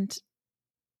 and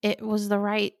it was the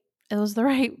right those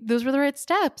were the right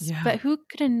steps. Yeah. But who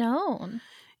could have known?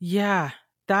 Yeah.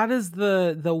 That is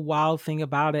the wild thing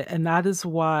about it. And that is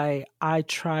why I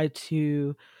try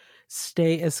to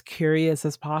stay as curious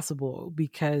as possible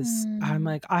because I'm Mm.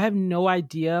 like, I have no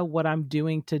idea what I'm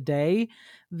doing today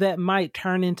that might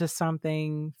turn into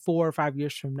something 4 or 5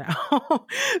 years from now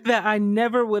that I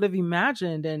never would have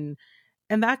imagined. And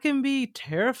that can be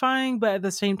terrifying, but at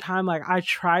the same time, like I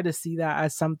try to see that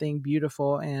as something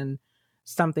beautiful and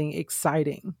something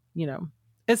exciting,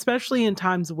 especially in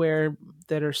times where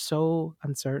that are so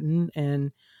uncertain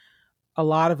and a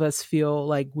lot of us feel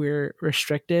like we're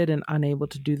restricted and unable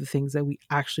to do the things that we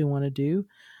actually want to do.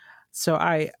 So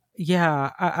I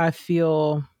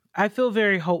feel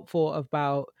very hopeful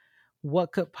about what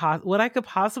I could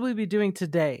possibly be doing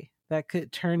today that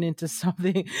could turn into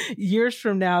something years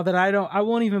from now that I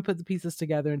won't even put the pieces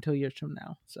together until years from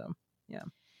now. So yeah.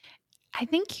 I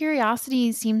think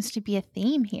curiosity seems to be a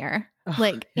theme here. Oh,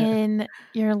 Like yeah. in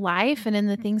your life and in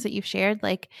the things that you've shared,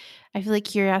 like I feel like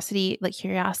curiosity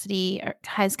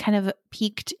has kind of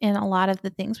peaked in a lot of the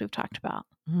things we've talked about.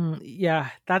 Yeah,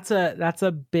 that's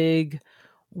a big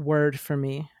word for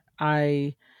me.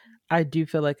 I I do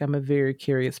feel like I'm a very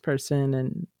curious person,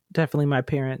 and definitely my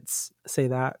parents say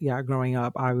that. Yeah, growing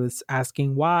up, I was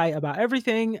asking why about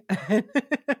everything.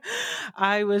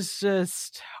 I was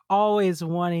just always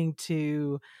wanting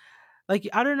to, like,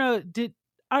 I don't know,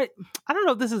 I I don't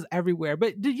know if this is everywhere,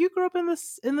 but did you grow up in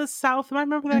the South? Am I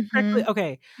remember that correctly? Mhm.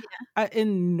 Okay. Yeah.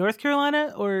 In North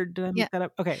Carolina, or did I Yeah. make that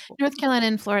up? Okay. North Carolina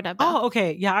and Florida Oh, both.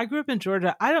 okay. Yeah, I grew up in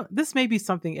Georgia. I don't This may be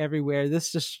something everywhere.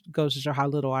 This just goes to show how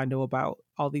little I know about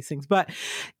all these things. But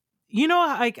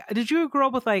like, did you grow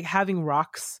up with like having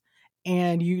rocks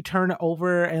and you turn it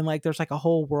over and like there's like a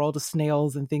whole world of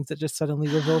snails and things that just suddenly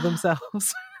reveal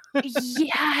themselves?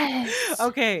 Yes.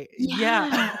 Okay, yeah.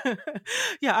 Yeah.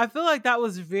 Yeah, I feel like that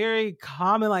was very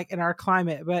common like in our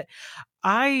climate, but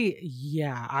I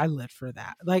lived for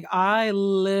that. Like, I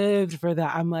lived for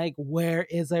that. I'm like, where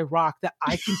is a rock that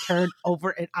I can turn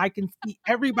over and I can see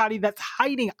everybody that's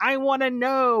hiding? I want to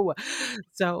know.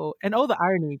 So, and oh, the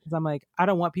irony, because I'm like, I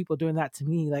don't want people doing that to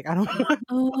me. Like, I don't want,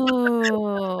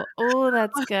 Oh,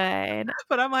 that's good.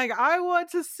 but I'm like, I want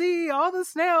to see all the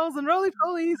snails and roly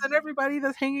polies and everybody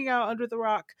that's hanging out under the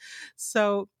rock.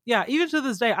 So, yeah, even to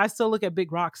this day, I still look at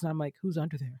big rocks and I'm like, who's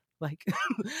under there? Like,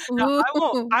 now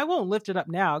Ooh, I won't lift it up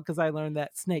now because I learned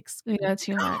that snakes we know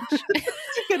too much.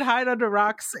 can hide under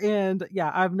rocks, and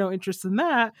yeah, I have no interest in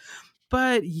that.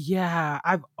 But yeah,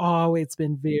 I've always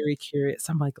been very curious.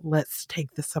 I'm like, let's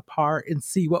take this apart and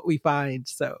see what we find.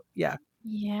 So yeah.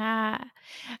 Yeah.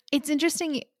 It's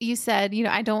interesting you said,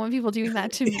 I don't want people doing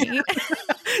that to me.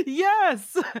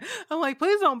 Yes. I'm like,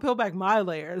 please don't peel back my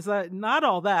layers. Not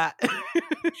all that.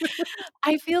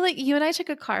 I feel like you and I took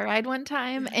a car ride one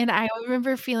time, and I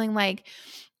remember feeling like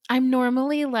I'm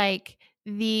normally like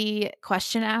the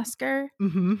question asker,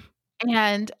 Hmm.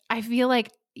 and I feel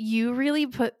like you really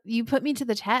put me to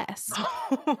the test.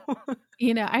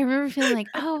 I remember feeling like,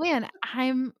 "Oh man,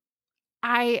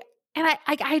 I and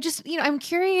I just, I'm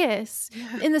curious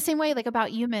Yeah. in the same way like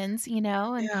about humans, and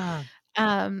Yeah.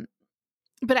 um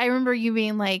but I remember you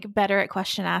being like better at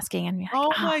question asking and being like,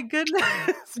 Oh "Oh, my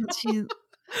goodness. she's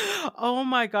Oh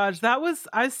my gosh.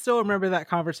 I still remember that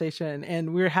conversation,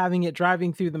 and we were having it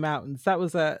driving through the mountains. That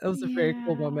was a very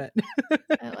cool yeah, moment.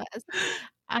 it was."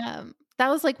 That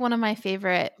was like one of my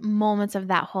favorite moments of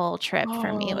that whole trip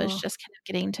for me was Oh. just kind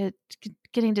of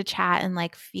getting to chat and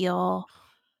like feel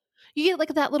you get like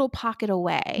that little pocket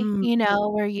away, Mm,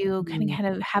 where you can mm. kind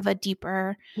of have a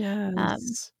deeper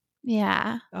um Yes.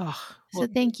 yeah. Oh, So well,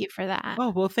 thank you for that.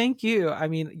 thank you. I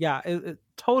mean, yeah,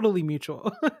 totally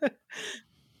mutual.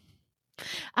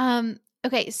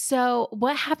 Okay, so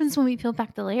what happens when we peel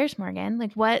back the layers, Morgan?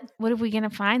 Like what are we gonna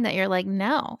find that you're like,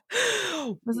 no,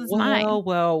 this is mine?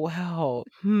 Well.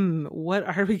 What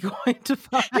are we going to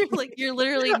find? You're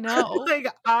literally no. Like,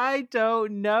 I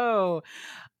don't know.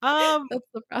 Um, That's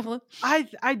the problem.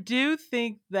 I do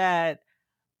think that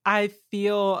I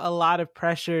feel a lot of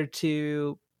pressure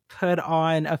to put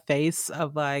on a face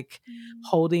of like Mm.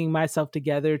 holding myself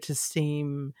together to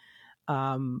seem,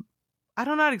 um I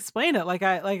don't know how to explain it. Like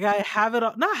I have it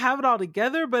all, not have it all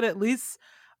together, but at least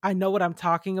I know what I'm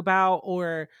talking about.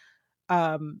 Or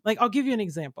like, I'll give you an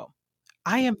example.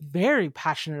 I am very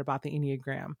passionate about the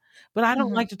Enneagram, but I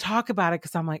don't Mhm. like to talk about it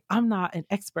because I'm like, I'm not an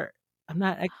expert. I'm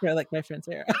not an expert like my friend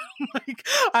Sarah. Like,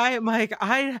 I'm like,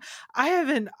 I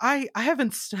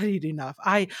haven't studied enough.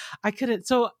 I couldn't.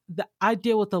 So I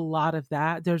deal with a lot of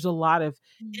that. There's a lot of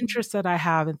Mm. interests that I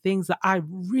have and things that I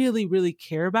really, really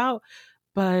care about,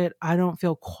 but I don't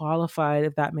feel qualified,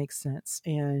 if that makes sense.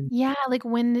 And Yeah, like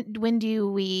when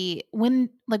do we when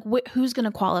like who's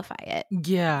gonna qualify it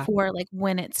yeah. for like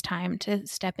when it's time to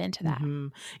step into that?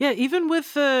 Yeah, even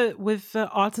with the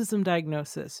autism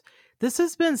diagnosis, this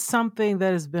has been something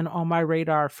that has been on my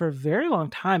radar for a very long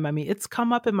time. I mean, it's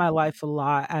come up in my life a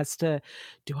lot as to,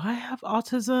 do I have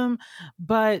autism?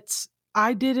 But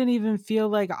I didn't even feel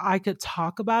like I could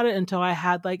talk about it until I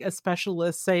had like a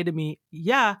specialist say to me,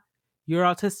 "Yeah, you're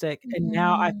autistic." And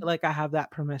now I Mm. feel like I have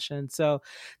that permission. So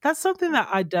that's something that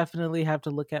I definitely have to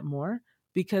look at more,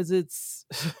 because it's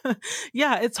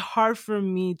yeah, it's hard for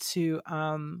me to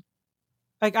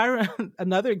like,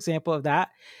 another example of that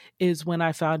is when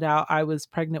I found out I was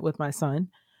pregnant with my son.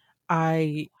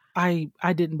 I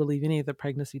I didn't believe any of the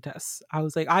pregnancy tests. I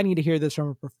was like, I need to hear this from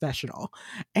a professional.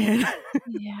 And my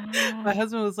Yeah.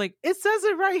 husband was like, it says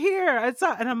it right here. It's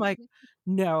not, and I'm like,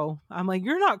 no. I'm like,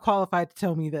 you're not qualified to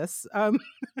tell me this.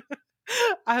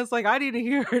 I was like, I need to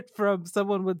hear it from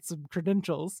someone with some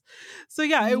credentials. So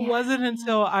yeah, it wasn't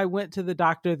until Yeah. I went to the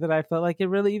doctor that I felt like it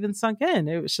really even sunk in.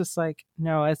 It was just like,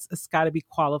 no, it's got to be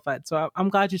qualified. So I'm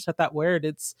glad you said that word.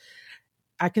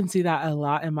 I can see that a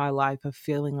lot in my life of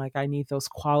feeling like I need those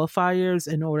qualifiers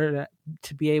in order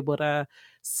to be able to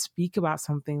speak about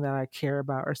something that I care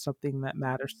about or something that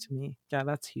matters to me. Yeah,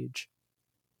 that's huge.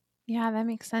 Yeah, that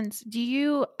makes sense. Do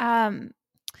you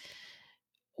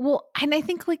well, and I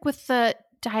think like with the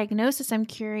diagnosis, I'm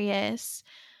curious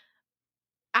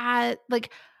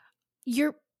like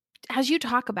you're as you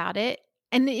talk about it,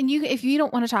 and you if you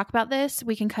don't want to talk about this,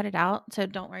 we can cut it out, so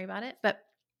don't worry about it. But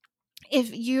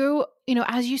if you know,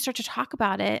 as you start to talk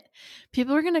about it,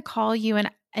 people are going to call you an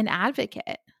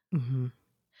advocate. Mm-hmm.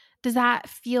 Does that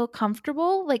feel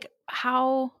comfortable? Like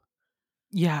how?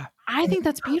 Yeah. I think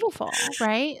that's beautiful,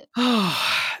 right?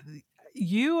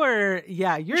 You're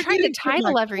We're trying to getting to my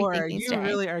title everything core. these You days.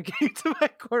 really are getting to my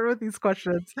core with these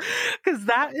questions. Because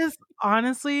that is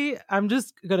honestly, I'm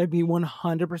just going to be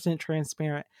 100%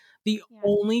 transparent. The Yeah.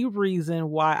 only reason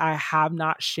why I have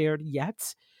not shared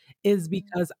yet is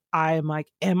because I'm like,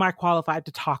 am I qualified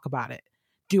to talk about it?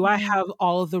 Do I have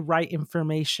all of the right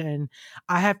information?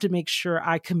 I have to make sure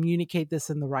I communicate this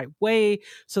in the right way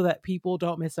so that people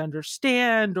don't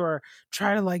misunderstand or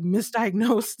try to like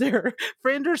misdiagnose their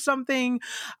friend or something.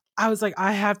 I was like,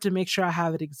 I have to make sure I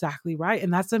have it exactly right.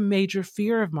 And that's a major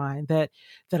fear of mine that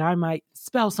I might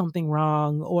spell something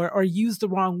wrong or use the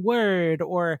wrong word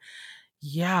or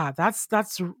yeah, that's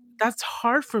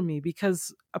hard for me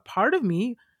because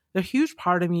a huge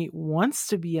part of me wants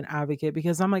to be an advocate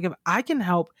because I'm like, if I can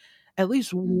help at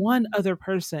least one other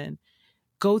person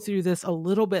go through this a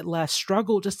little bit less,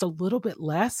 struggle just a little bit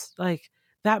less, like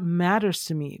that matters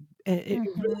to me. It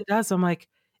really does. I'm like,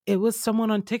 it was someone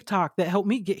on TikTok that helped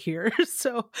me get here.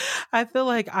 So I feel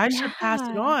like I should pass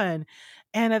it Yeah. on.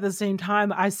 And at the same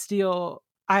time, I so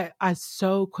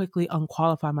quickly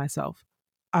unqualify myself.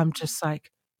 I'm just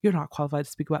like, you're not qualified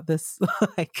to speak about this.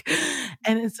 Like,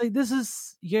 and it's like, this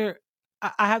is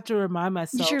I have to remind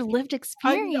It's myself your lived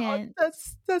I know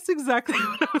experience. that's exactly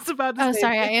what I was about to Oh, say.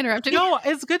 sorry, I interrupted you. No,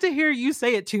 it's good to hear you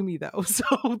say it to me though.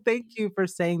 So thank you for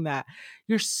saying that.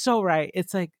 You're so right.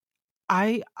 It's like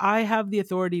I have the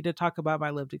authority to talk about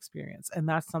my lived experience and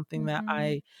that's something that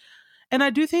I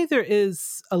do think there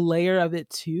is a layer of it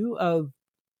too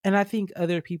and I think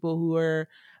other people who are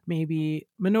maybe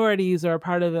minorities or a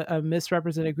part of a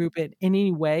misrepresented group in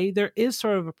any way, there is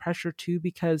sort of a pressure too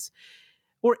because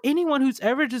or anyone who's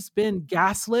ever just been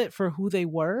gaslit for who they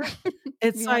were,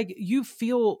 it's Yeah. like you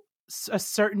feel a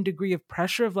certain degree of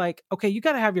pressure of like, okay, you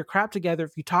got to have your crap together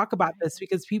if you talk about this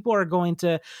because people are going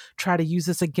to try to use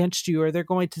this against you or they're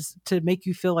going to make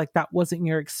you feel like that wasn't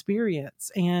your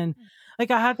experience. And like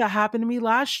I had that happen to me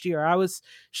last year. I was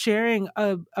sharing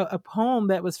a poem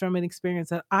that was from an experience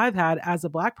that I've had as a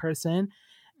Black person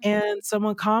and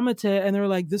someone commented and they were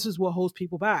like, this is what holds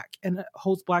people back and it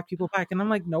holds Black people back. And I'm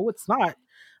like, no, it's not.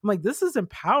 I'm like, this is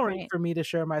empowering Right. for me to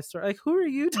share my story. Like, who are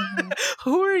you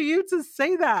who are you to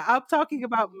say that? I'm talking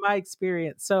about my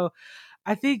experience. So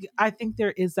I think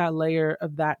there is that layer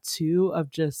of that too,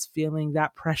 of just feeling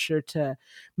that pressure to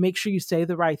make sure you say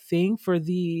the right thing for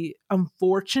the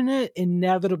unfortunate,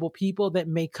 inevitable people that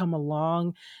may come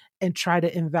along and try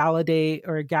to invalidate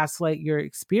or gaslight your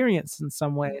experience in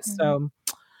some way. So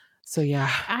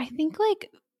yeah. I think like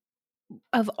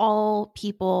of all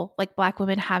people, like Black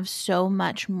women have so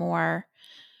much more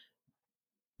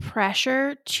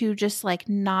pressure to just like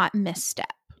not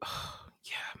misstep.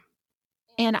 Yeah.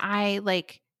 And I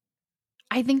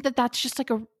think that that's just like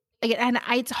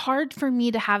it's hard for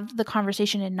me to have the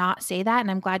conversation and not say that.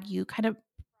 And I'm glad you kind of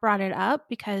brought it up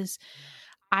because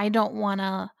I don't want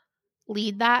to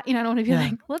lead that. You know, I don't want to be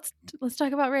Yeah. like, let's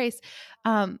talk about race.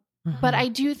 But Mhm. I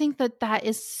do think that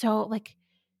is so like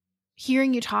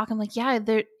hearing you talk. I'm like, yeah,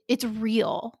 it's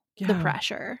real. The Yeah.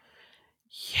 pressure.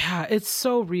 Yeah, it's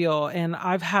so real. And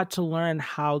I've had to learn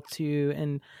how to,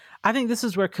 and I think this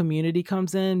is where community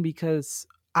comes in because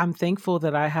I'm thankful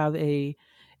that I have a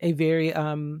very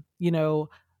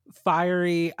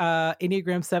fiery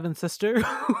Enneagram 7 sister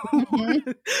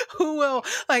who will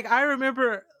like I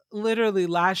remember literally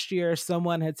last year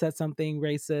someone had said something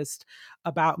racist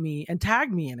about me and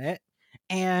tagged me in it.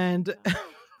 And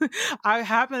I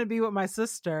happened to be with my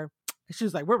sister. She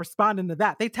was like, we're responding to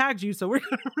that. They tagged you, so we're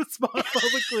going to respond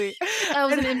publicly. That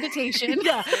was an invitation.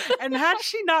 Yeah. And had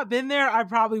she not been there, I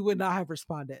probably would not have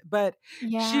responded. But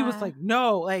she was Yeah. like,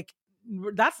 no, like,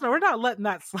 we're not letting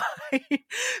that slide.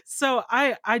 So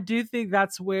I do think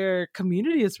that's where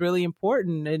community is really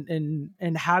important,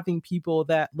 and having people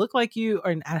that look like you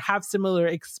and have similar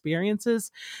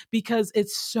experiences, because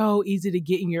it's so easy to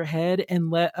get in your head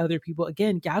and let other people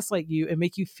again gaslight you and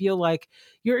make you feel like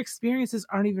your experiences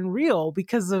aren't even real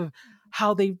because of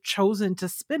how they've chosen to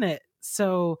spin it.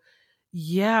 So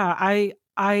yeah, I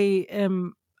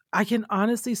can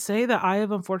honestly say that I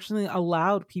have unfortunately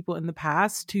allowed people in the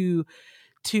past to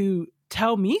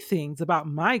tell me things about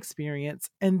my experience,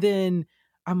 and then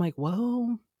I'm like,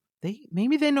 well,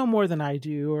 maybe they know more than I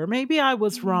do, or maybe I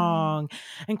was wrong,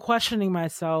 and questioning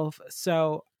myself.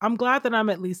 So I'm glad that I'm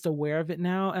at least aware of it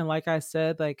now. And like I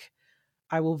said, like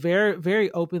I will very, very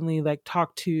openly like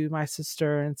talk to my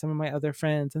sister and some of my other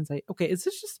friends and say, okay, is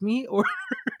this just me, or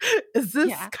is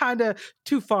this kind of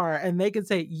too far? And they can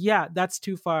say, yeah, that's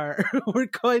too far. We're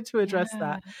going to address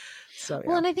that. So,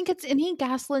 well, and I think it's any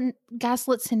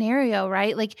gaslit scenario,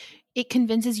 right? Like it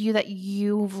convinces you that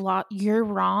you're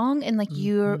wrong, and like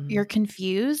you're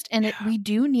confused. And we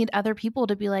do need other people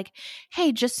to be like,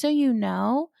 hey, just so you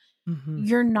know,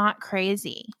 you're not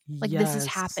crazy. Like this is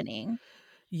happening.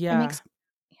 Yeah.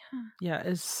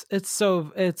 It's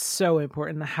so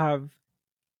important to have,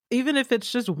 even if it's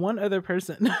just one other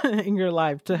person in your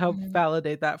life to help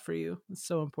validate that for you. It's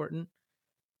so important.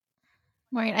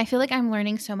 Right. I feel like I'm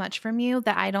learning so much from you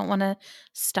that I don't want to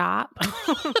stop.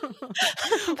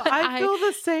 I feel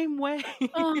the same way.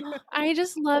 I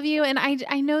just love you. And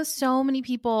I know so many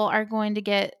people are going to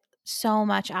get so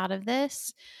much out of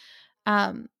this.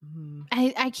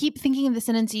 I keep thinking of the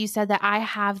sentence you said, that I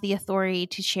have the authority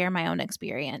to share my own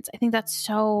experience. I think that's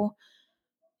so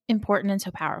important and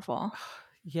so powerful.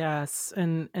 Yes,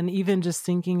 and even just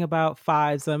thinking about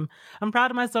fives, I'm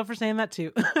proud of myself for saying that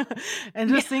too.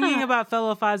 And just thinking about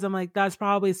fellow fives, I'm like, that's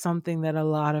probably something that a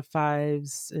lot of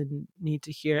fives need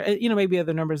to hear. You know, maybe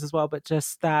other numbers as well, but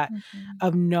just that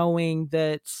of knowing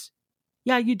that,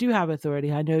 yeah, you do have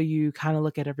authority. I know you kind of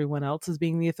look at everyone else as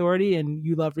being the authority, and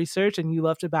you love research, and you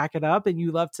love to back it up, and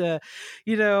you love to,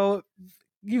 you know,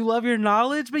 you love your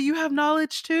knowledge, but you have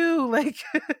knowledge too. Like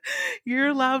you're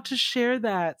allowed to share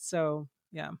that. So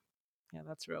yeah,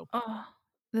 that's real. Oh,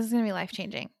 this is going to be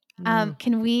life-changing.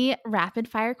 Can we rapid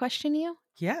fire question you?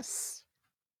 Yes.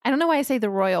 I don't know why I say the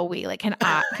royal we. Like, can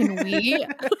we?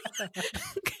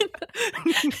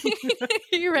 Are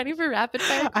you ready for rapid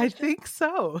fire questions? I think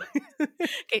so.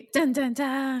 Okay. Dun, dun,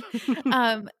 dun.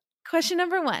 Question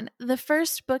number 1. The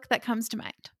first book that comes to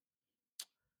mind.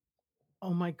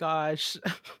 Oh my gosh.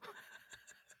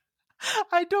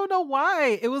 I don't know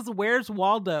why. It was Where's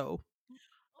Waldo?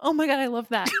 Oh my God, I love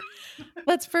that.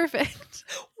 That's perfect.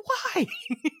 Why?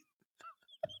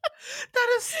 That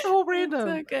is so random.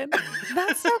 That's so good.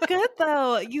 That's so good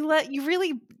though. You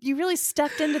really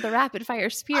stepped into the rapid fire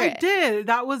spirit. I did.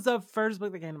 That was the first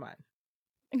book that came to mind.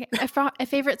 Okay. A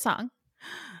favorite song.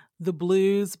 The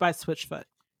Blues by Switchfoot.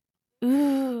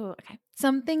 Ooh, okay.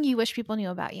 Something you wish people knew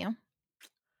about you.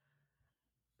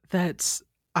 That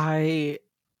I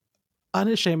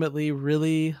unashamedly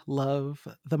really love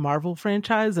the Marvel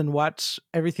franchise and watch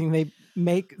everything they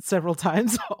make several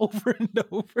times over and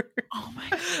over. Oh my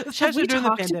God. Especially during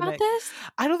the pandemic. About this?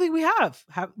 I don't think we have.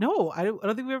 No, I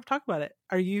don't think we ever talked about it.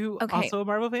 Are you also a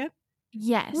Marvel fan?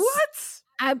 Yes. What?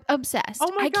 I'm obsessed.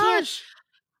 Oh my gosh.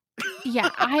 Yeah,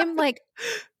 I'm like,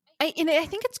 I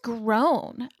think it's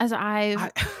grown as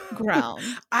I've grown.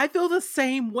 I feel the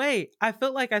same way. I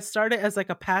felt like I started as like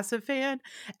a passive fan,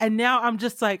 and now I'm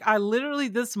just like, I literally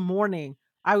this morning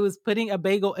I was putting a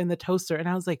bagel in the toaster, and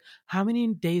I was like, how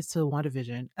many days till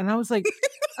WandaVision? And I was like,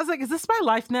 is this my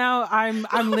life now?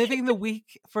 I'm living the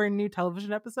week for a new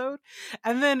television episode.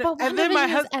 And then my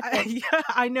husband, yeah,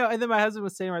 I know. And then my husband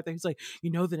was saying right there, he's like, you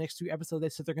know, the next 2 episodes they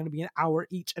said they're going to be an hour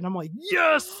each, and I'm like,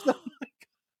 yes.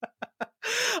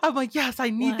 I'm like, yes,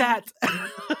 I need that.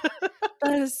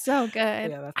 That is so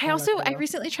good. Yeah, I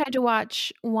recently tried to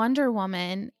watch Wonder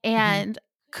Woman and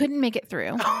couldn't make it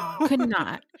through. Could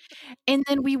not. And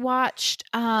then we watched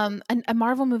a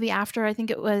Marvel movie after. I think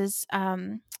it was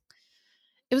the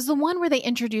one where they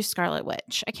introduced Scarlet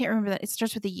Witch. I can't remember that. It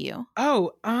starts with a U.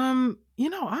 Oh, I'm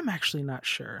actually not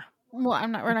sure. Well, we're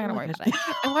not going to worry about it.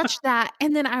 I watched that,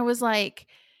 and then I was like,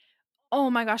 oh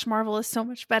my gosh, Marvel is so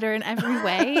much better in every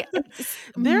way. It's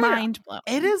mind blowing.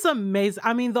 It is amazing.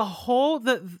 I mean,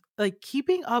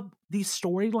 keeping up these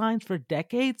storylines for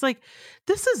decades, like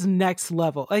this is next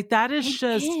level. Like that is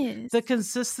the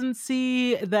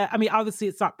consistency that, I mean, obviously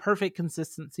it's not perfect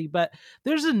consistency, but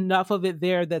there's enough of it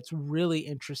there that's really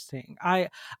interesting. I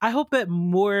hope that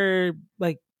more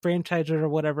like franchises or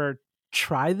whatever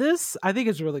try this, I think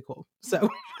it's really cool. So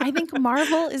I think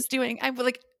Marvel is doing, I'm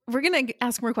like, we're going to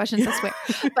ask more questions, I swear.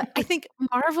 But I think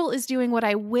Marvel is doing what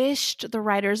I wished the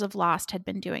writers of Lost had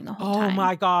been doing the whole time. Oh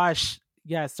my gosh.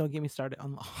 Yes, don't get me started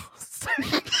on Lost.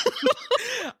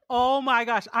 Oh my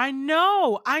gosh. I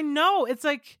know. It's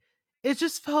like, it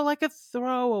just felt like a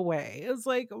throwaway. It's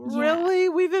like, really?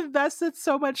 We've invested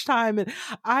so much time. And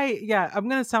I'm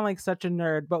going to sound like such a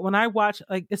nerd, but when I watch,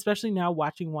 like, especially now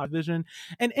watching WandaVision,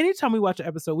 and anytime we watch an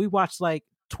episode, we watch like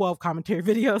 12 commentary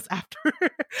videos after.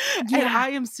 And I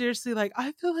am seriously like,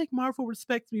 I feel like Marvel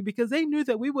respects me because they knew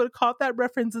that we would have caught that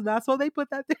reference and that's why they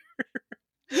put that there.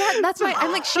 Yeah, that's why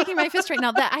I'm like shaking my fist right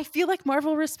now that I feel like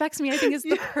Marvel respects me. I think is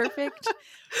the perfect.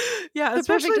 Yeah,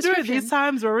 especially during these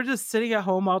times where we're just sitting at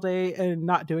home all day and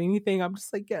not doing anything. I'm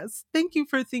just like, yes, thank you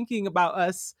for thinking about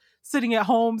us sitting at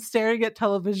home, staring at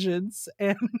televisions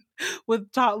and with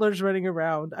toddlers running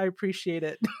around. I appreciate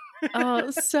it.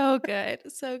 Oh, so good.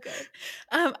 So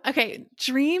good. Okay,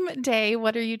 dream day.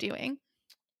 What are you doing?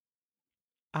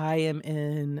 I am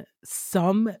in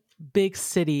some big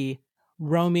city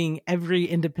roaming every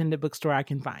independent bookstore I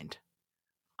can find.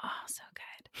 Oh, so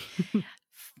good.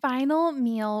 Final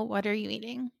meal. What are you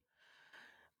eating?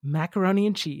 Macaroni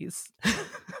and cheese.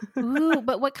 Ooh,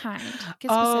 but what kind?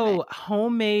 Oh,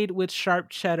 homemade with sharp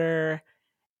cheddar.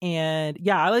 And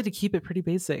yeah, I like to keep it pretty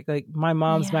basic. Like my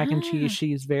mom's mac and cheese,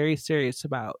 she's very serious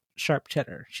about sharp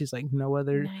cheddar. She's like, no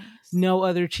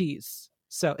other cheese.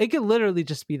 So it could literally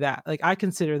just be that. Like I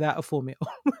consider that a full meal.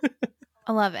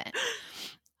 I love it.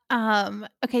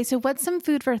 Okay, so what's some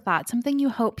food for thought? Something you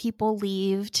hope people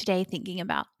leave today thinking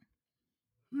about?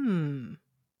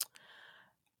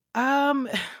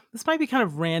 This might be kind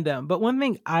of random, but one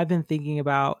thing I've been thinking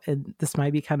about, and this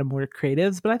might be kind of more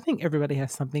creatives, but I think everybody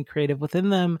has something creative within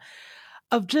them,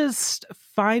 of just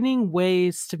finding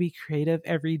ways to be creative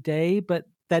every day, but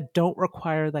that don't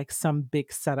require like some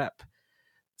big setup.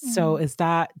 So is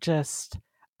that just,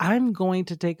 I'm going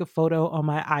to take a photo on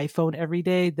my iPhone every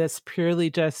day that's purely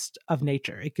just of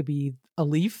nature. It could be a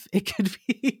leaf. It could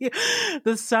be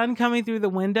the sun coming through the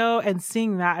window and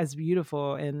seeing that as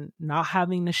beautiful and not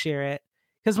having to share it.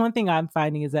 Because one thing I'm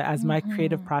finding is that as my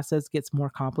creative process gets more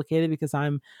complicated, because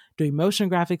I'm doing motion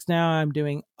graphics now, I'm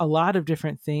doing a lot of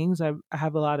different things. I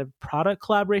have a lot of product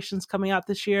collaborations coming out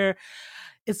this year.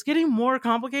 It's getting more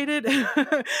complicated.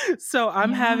 So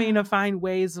I'm having to find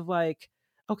ways of like,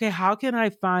 okay, how can I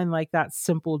find like that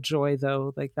simple joy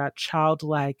though? Like that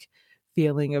childlike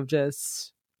feeling of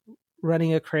just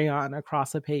running a crayon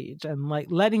across a page and like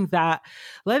letting that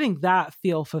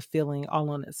feel fulfilling all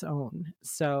on its own.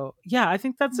 So yeah, I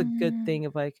think that's a good thing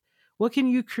of like, what can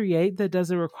you create that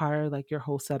doesn't require like your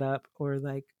whole setup or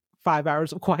like 5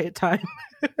 hours of quiet time?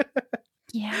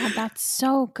 Yeah, that's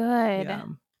so good. Yeah.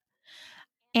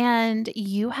 And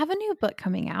you have a new book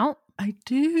coming out. I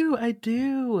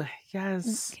do.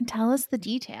 Yes. You can tell us the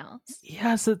details.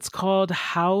 Yes, it's called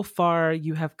How Far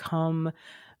You Have Come,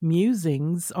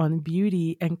 Musings on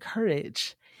Beauty and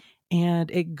Courage. And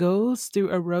it goes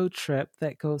through a road trip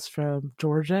that goes from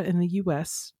Georgia in the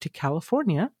US to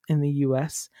California in the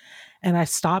US. And I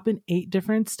stop in 8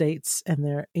 different states and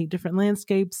there are 8 different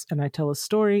landscapes. And I tell a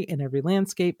story in every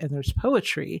landscape and there's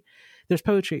poetry. There's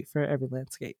poetry for every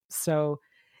landscape. So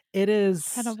it is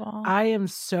incredible. I am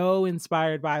so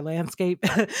inspired by landscape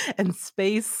and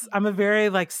space. I'm a very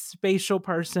like spatial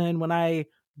person. When I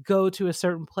go to a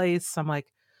certain place, I'm like,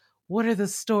 what are the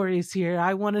stories here?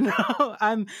 I want to know.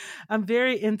 I'm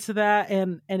very into that.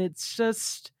 And it's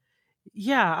just,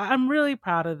 yeah, I'm really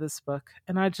proud of this book.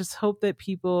 And I just hope that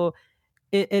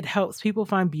it helps people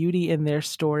find beauty in their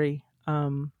story.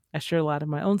 I share a lot of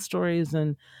my own stories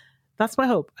and that's my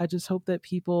hope. I just hope that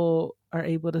people are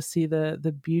able to see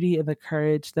the beauty and the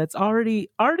courage that's already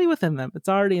within them. It's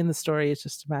already in the story. It's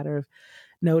just a matter of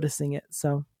noticing it.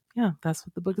 So yeah, that's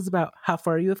what the book is about. How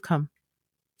far you have come.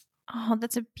 Oh,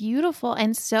 that's a beautiful.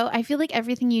 And so I feel like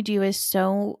everything you do is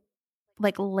so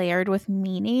like layered with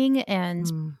meaning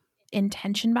and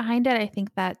intention behind it. I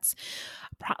think that's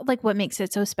like what makes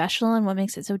it so special and what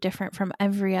makes it so different from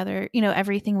every other,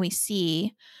 everything we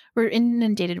see. We're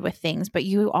inundated with things, but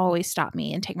you always stop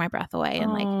me and take my breath away.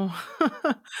 And like,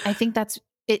 I think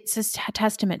it's a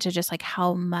testament to just like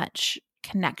how much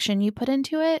connection you put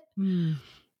into it.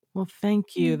 Well,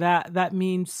 thank you. That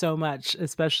means so much,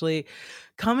 especially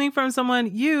coming from someone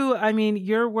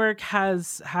your work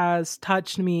has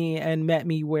touched me and met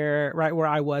me right where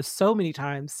I was so many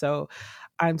times. So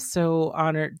I'm so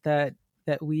honored that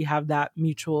we have that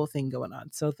mutual thing going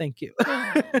on. So thank you.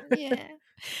 Yeah.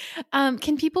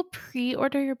 Can people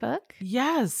pre-order your book?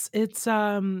 Yes, it's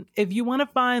if you want to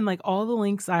find like all the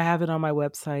links, I have it on my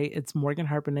website. It's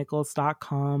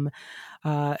morganharpernichols.com.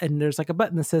 And there's like a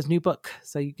button that says new book.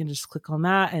 So you can just click on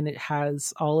that and it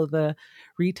has all of the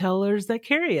retailers that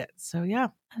carry it. So yeah.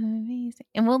 Amazing.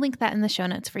 And we'll link that in the show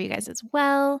notes for you guys as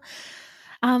well.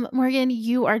 Morgan,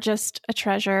 you are just a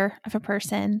treasure of a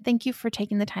person. Thank you for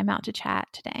taking the time out to chat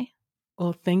today.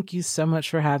 Well, thank you so much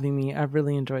for having me. I've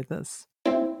really enjoyed this.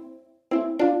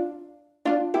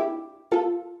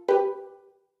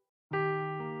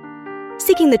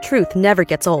 Seeking the truth never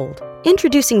gets old.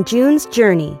 Introducing June's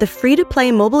Journey, the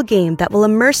free-to-play mobile game that will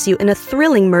immerse you in a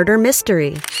thrilling murder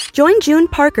mystery. Join June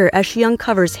Parker as she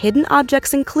uncovers hidden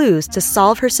objects and clues to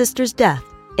solve her sister's death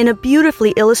in a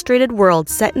beautifully illustrated world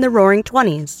set in the Roaring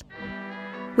 20s.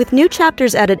 With new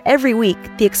chapters added every week,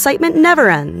 the excitement never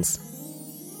ends.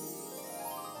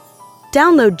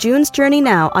 Download June's Journey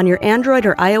now on your Android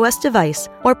or iOS device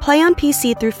or play on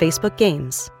PC through Facebook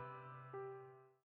Games.